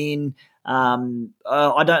coach in.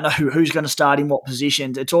 I don't know who's going to start in what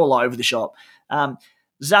positions. It's all over the shop.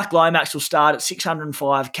 Zach Lomax will start at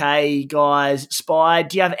 605k, guys. Spy,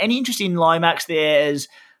 do you have any interest in Lomax there?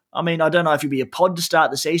 I don't know if he'd be a pod to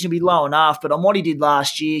start the season. He'd be low enough, but on what he did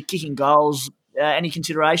last year, kicking goals, any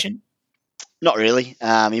consideration? Not really.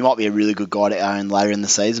 He might be a really good guy to own later in the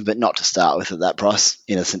season, but not to start with at that price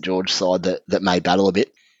in a St. George side that may battle a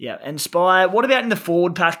bit. Yeah, and Spy, what about in the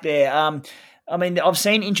forward pack there? I've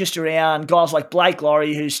seen interest around guys like Blake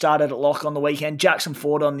Laurie, who started at lock on the weekend, Jackson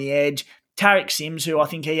Ford on the edge, Tarek Sims, who I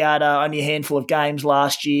think he had only a handful of games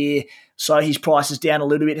last year, so his price is down a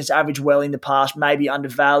little bit. Has averaged well in the past, maybe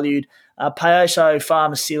undervalued. Payoso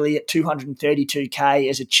Farmasili at 232k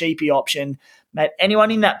as a cheapie option. Matt, anyone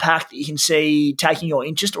in that pack that you can see taking your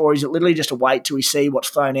interest, or is it literally just a wait till we see what's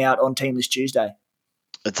thrown out on Team List Tuesday?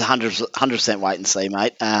 It's 100% wait and see,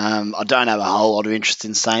 mate. I don't have a whole lot of interest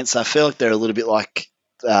in Saints. I feel like they're a little bit like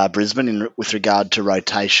Brisbane with regard to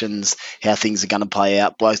rotations, how things are going to play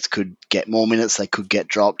out. Blokes could get more minutes, they could get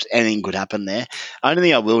dropped. Anything could happen there. Only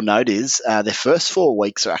thing I will note is their first 4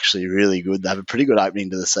 weeks are actually really good. They have a pretty good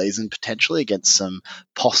opening to the season, potentially against some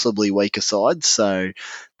possibly weaker sides. So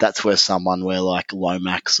that's where someone like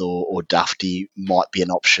Lomax or Dufty might be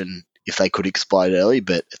an option if they could explode early,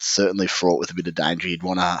 but it's certainly fraught with a bit of danger. You'd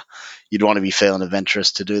want to be feeling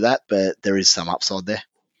adventurous to do that, but there is some upside there.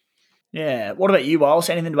 Yeah. What about you, Wallace?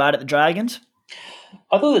 Anything to add at the Dragons?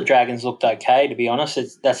 I thought the Dragons looked okay, to be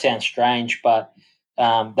honest. That sounds strange, but they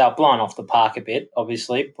were blown off the park a bit,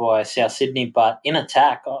 obviously, by South Sydney. But in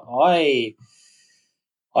attack, I'd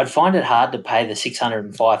find it hard to pay the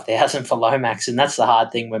 605,000 for Lomax, and that's the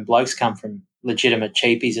hard thing when blokes come from legitimate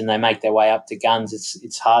cheapies and they make their way up to guns.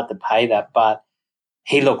 It's hard to pay that, but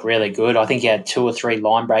he looked really good. I think he had 2 or 3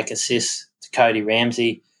 line break assists to Cody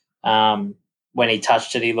Ramsey. When he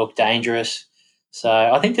touched it, he looked dangerous. So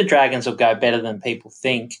I think the Dragons will go better than people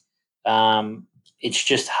think. It's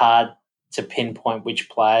just hard to pinpoint which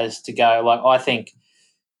players to go. Like, I think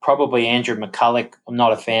probably Andrew McCulloch. I'm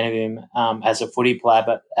not a fan of him as a footy player,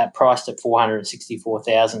 but priced at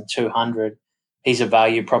 464,200, he's a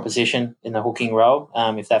value proposition in the hooking role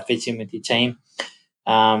if that fits in with your team.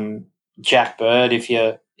 Jack Bird, if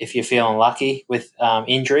you're feeling lucky with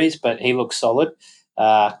injuries, but he looks solid.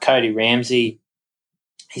 Cody Ramsey,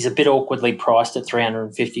 He's a bit awkwardly priced at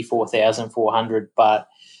 354,400, but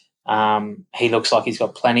he looks like he's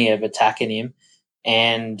got plenty of attack in him.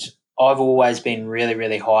 And I've always been really,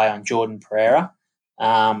 really high on Jordan Pereira,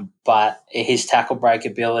 but his tackle break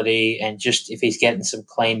ability and just if he's getting some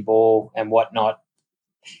clean ball and whatnot,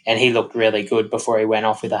 and he looked really good before he went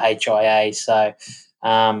off with a HIA. So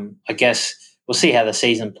I guess we'll see how the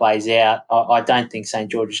season plays out. I don't think St.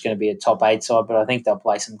 George is going to be a top 8 side, but I think they'll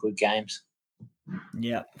play some good games.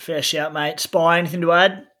 Yeah, fair shout, mate. Spy, anything to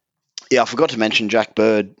add? Yeah, I forgot to mention Jack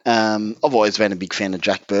Bird. I've always been a big fan of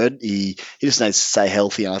Jack Bird. He just needs to stay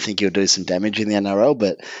healthy, and I think he'll do some damage in the NRL.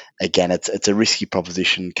 But again, it's a risky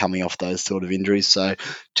proposition coming off those sort of injuries. So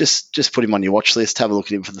just put him on your watch list. Have a look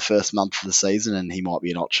at him for the first month of the season, and he might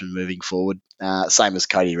be an option moving forward. Same as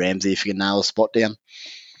Cody Ramsey if you can nail a spot down.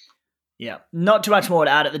 Yeah, not too much more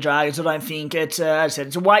to add at the Dragons. I don't think it's, as I said,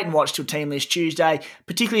 it's a wait and watch till team list Tuesday,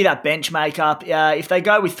 particularly that bench makeup. If they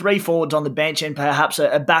go with 3 forwards on the bench and perhaps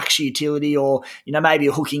a backs utility or, maybe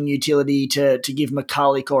a hooking utility to give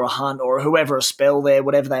McCulloch or a Hunt or whoever a spell there,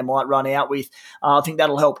 whatever they might run out with, I think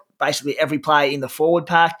that'll help basically every player in the forward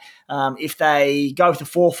pack. If they go with the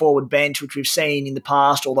 4-forward bench, which we've seen in the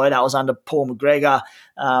past, although that was under Paul McGregor,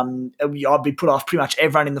 I'd be put off pretty much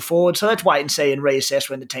everyone in the forward. So let's wait and see and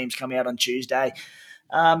reassess when the teams come out on Tuesday.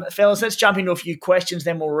 Fellas, let's jump into a few questions,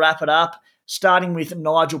 then we'll wrap it up. Starting with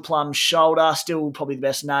Nigel Plum's shoulder, still probably the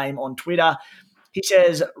best name on Twitter. He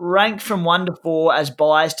says, ranked from 1 to 4 as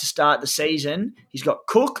buys to start the season. He's got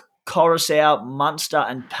Cook, Coruscant, Munster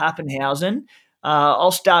and Pappenhausen.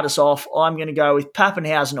 I'll start us off. I'm going to go with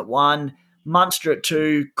Pappenhausen at 1, Munster at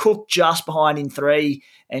 2, Cook just behind in 3,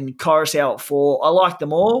 and Coruscant at 4. I like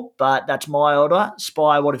them all, but that's my order.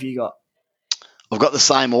 Spy, what have you got? I've got the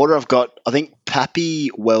same order. I think Pappy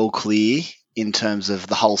well clear in terms of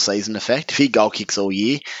the whole season effect. If he goal kicks all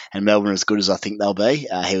year and Melbourne are as good as I think they'll be,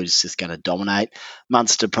 he was just going to dominate.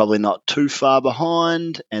 Munster probably not too far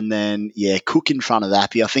behind. And then, Cook in front of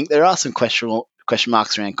Appy. I think there are some question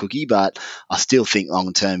marks around Cookie, but I still think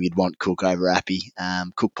long term you'd want Cook over Appy.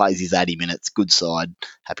 Cook plays his 80 minutes, good side,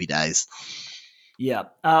 happy days. Yeah.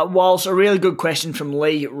 Whilst a really good question from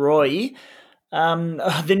Lee Roy.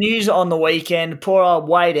 The news on the weekend, poor old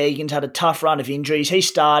Wade Egan's had a tough run of injuries. He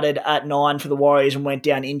started at 9 for the Warriors and went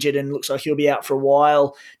down injured and looks like he'll be out for a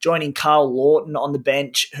while, joining Carl Lawton on the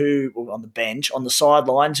bench, on the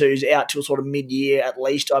sidelines, who's out till sort of mid-year at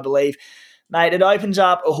least, I believe. Mate, it opens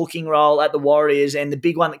up a hooking role at the Warriors, and the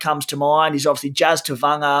big one that comes to mind is obviously Jazz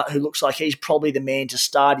Tavanga, who looks like he's probably the man to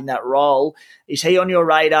start in that role. Is he on your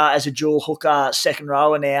radar as a dual hooker second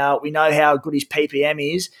rower now? We know how good his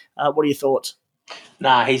PPM is. What are your thoughts?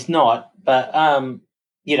 Nah, he's not. But,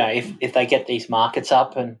 if they get these markets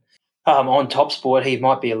up and on Top Sport, he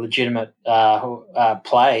might be a legitimate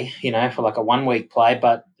play, for like a 1-week play.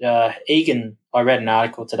 But Egan, I read an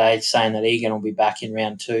article today saying that Egan will be back in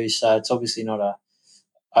round 2, so it's obviously not a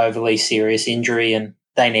overly serious injury, and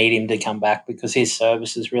they need him to come back because his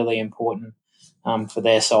service is really important for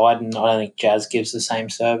their side, and I don't think Jazz gives the same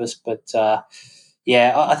service. But,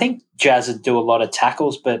 I think Jazz would do a lot of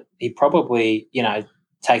tackles, but he probably,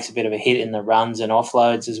 takes a bit of a hit in the runs and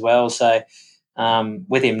offloads as well. So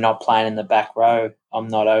with him not playing in the back row, I'm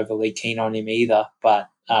not overly keen on him either. But,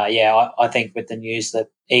 I think with the news that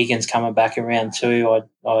Egan's coming back in round 2,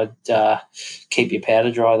 I'd keep your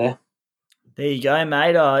powder dry there. There you go,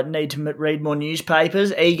 mate. I need to read more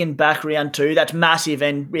newspapers. Egan back round 2. That's massive.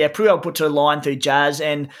 And, pretty well put to a line through Jazz.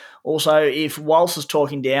 And also, if Walsh is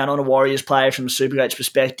talking down on a Warriors player from a Supercoach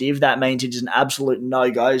perspective, that means it is an absolute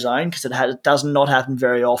no-go zone because it does not happen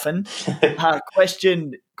very often.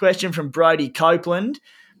 Question from Brody Copeland.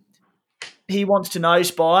 He wants to know,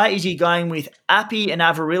 Spy, is he going with Appy and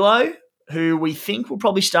Avarillo, who we think will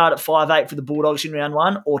probably start at 5'8" for the Bulldogs in round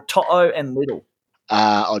 1, or To'o and Little?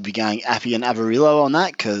 I'd be going Appy and Avarillo on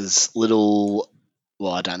that because Little,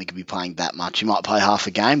 I don't think he'll be playing that much. He might play half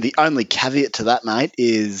a game. The only caveat to that, mate,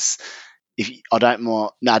 is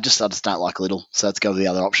I just don't like Little. So let's go with the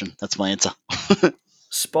other option. That's my answer.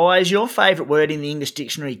 Spy, is your favourite word in the English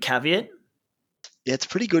dictionary caveat? Yeah, it's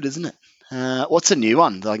pretty good, isn't it? What's a new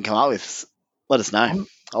one that I can come up with? Let us know.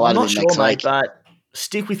 I'm not sure, mate, but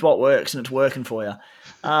stick with what works, and it's working for you.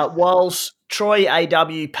 Whilst Troy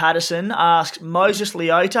A.W. Patterson asks, Moses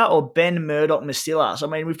Leota or Ben Murdoch-Masila? So,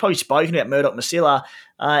 we've probably spoken about Murdoch-Masila.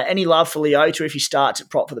 Any love for Leota if he starts at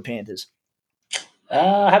prop for the Panthers?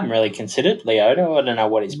 I haven't really considered Leota. I don't know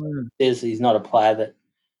what his is. He's not a player that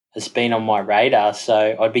has been on my radar,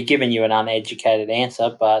 so I'd be giving you an uneducated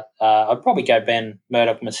answer, but I'd probably go Ben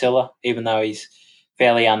Murdoch-Masila, even though he's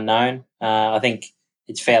fairly unknown. I think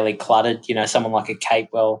it's fairly cluttered. Someone like a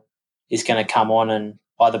Capewell is going to come on, and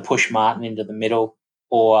either push Martin into the middle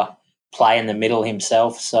or play in the middle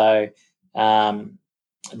himself. So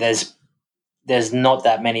there's not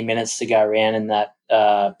that many minutes to go around in that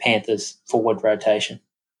Panthers forward rotation.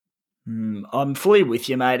 I'm fully with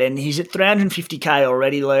you, mate. And he's at 350k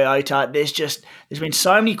already, Leota. There's been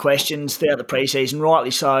so many questions throughout the preseason,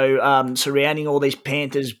 rightly so, surrounding all these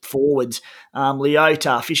Panthers forwards.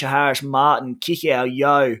 Leota, Fisher Harris, Martin, Kikau,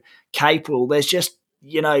 Yeo, Capewell. There's just,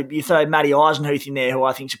 you throw Matty Eisenhuth in there, who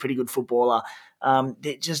I think is a pretty good footballer.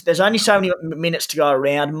 There's only so many minutes to go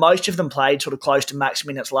around. Most of them played sort of close to max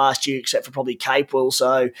minutes last year, except for probably Capewell.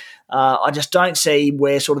 So I just don't see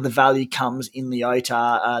where sort of the value comes in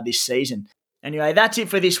Leota this season. Anyway, that's it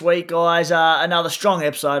for this week, guys. Another strong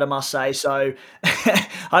episode, I must say. So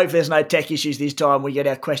hope there's no tech issues this time. We get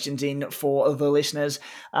our questions in for the listeners.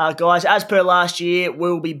 Guys, as per last year,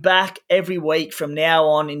 we'll be back every week from now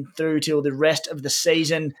on through till the rest of the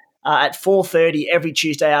season. At 4:30 every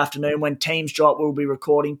Tuesday afternoon when teams drop, we'll be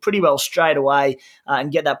recording pretty well straight away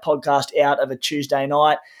and get that podcast out of a Tuesday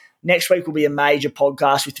night. Next week will be a major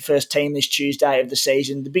podcast with the first team this Tuesday of the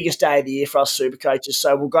season, the biggest day of the year for us super coaches.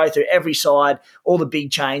 So we'll go through every side, all the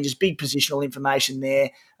big changes, big positional information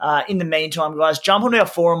there. In the meantime, guys, jump on our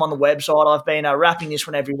forum on the website. I've been wrapping this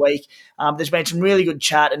one every week. There's been some really good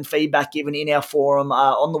chat and feedback given in our forum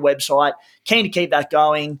on the website. Keen to keep that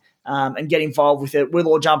going. And get involved with it. We'll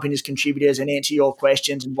all jump in as contributors and answer your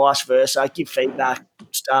questions and vice versa. Give feedback,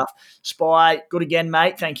 stuff. Spy, good again,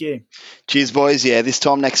 mate. Thank you. Cheers, boys. Yeah, this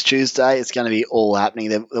time next Tuesday, it's going to be all happening.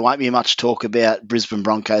 There won't be much talk about Brisbane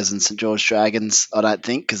Broncos and St George Dragons, I don't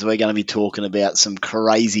think, because we're going to be talking about some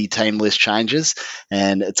crazy team list changes,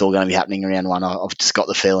 and it's all going to be happening around one. I've just got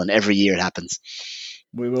the feeling every year it happens.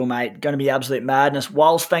 We will, mate. Going to be absolute madness.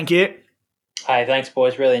 Walls, thank you. Hey, thanks,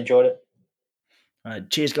 boys. Really enjoyed it. All right,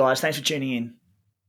 cheers, guys. Thanks for tuning in.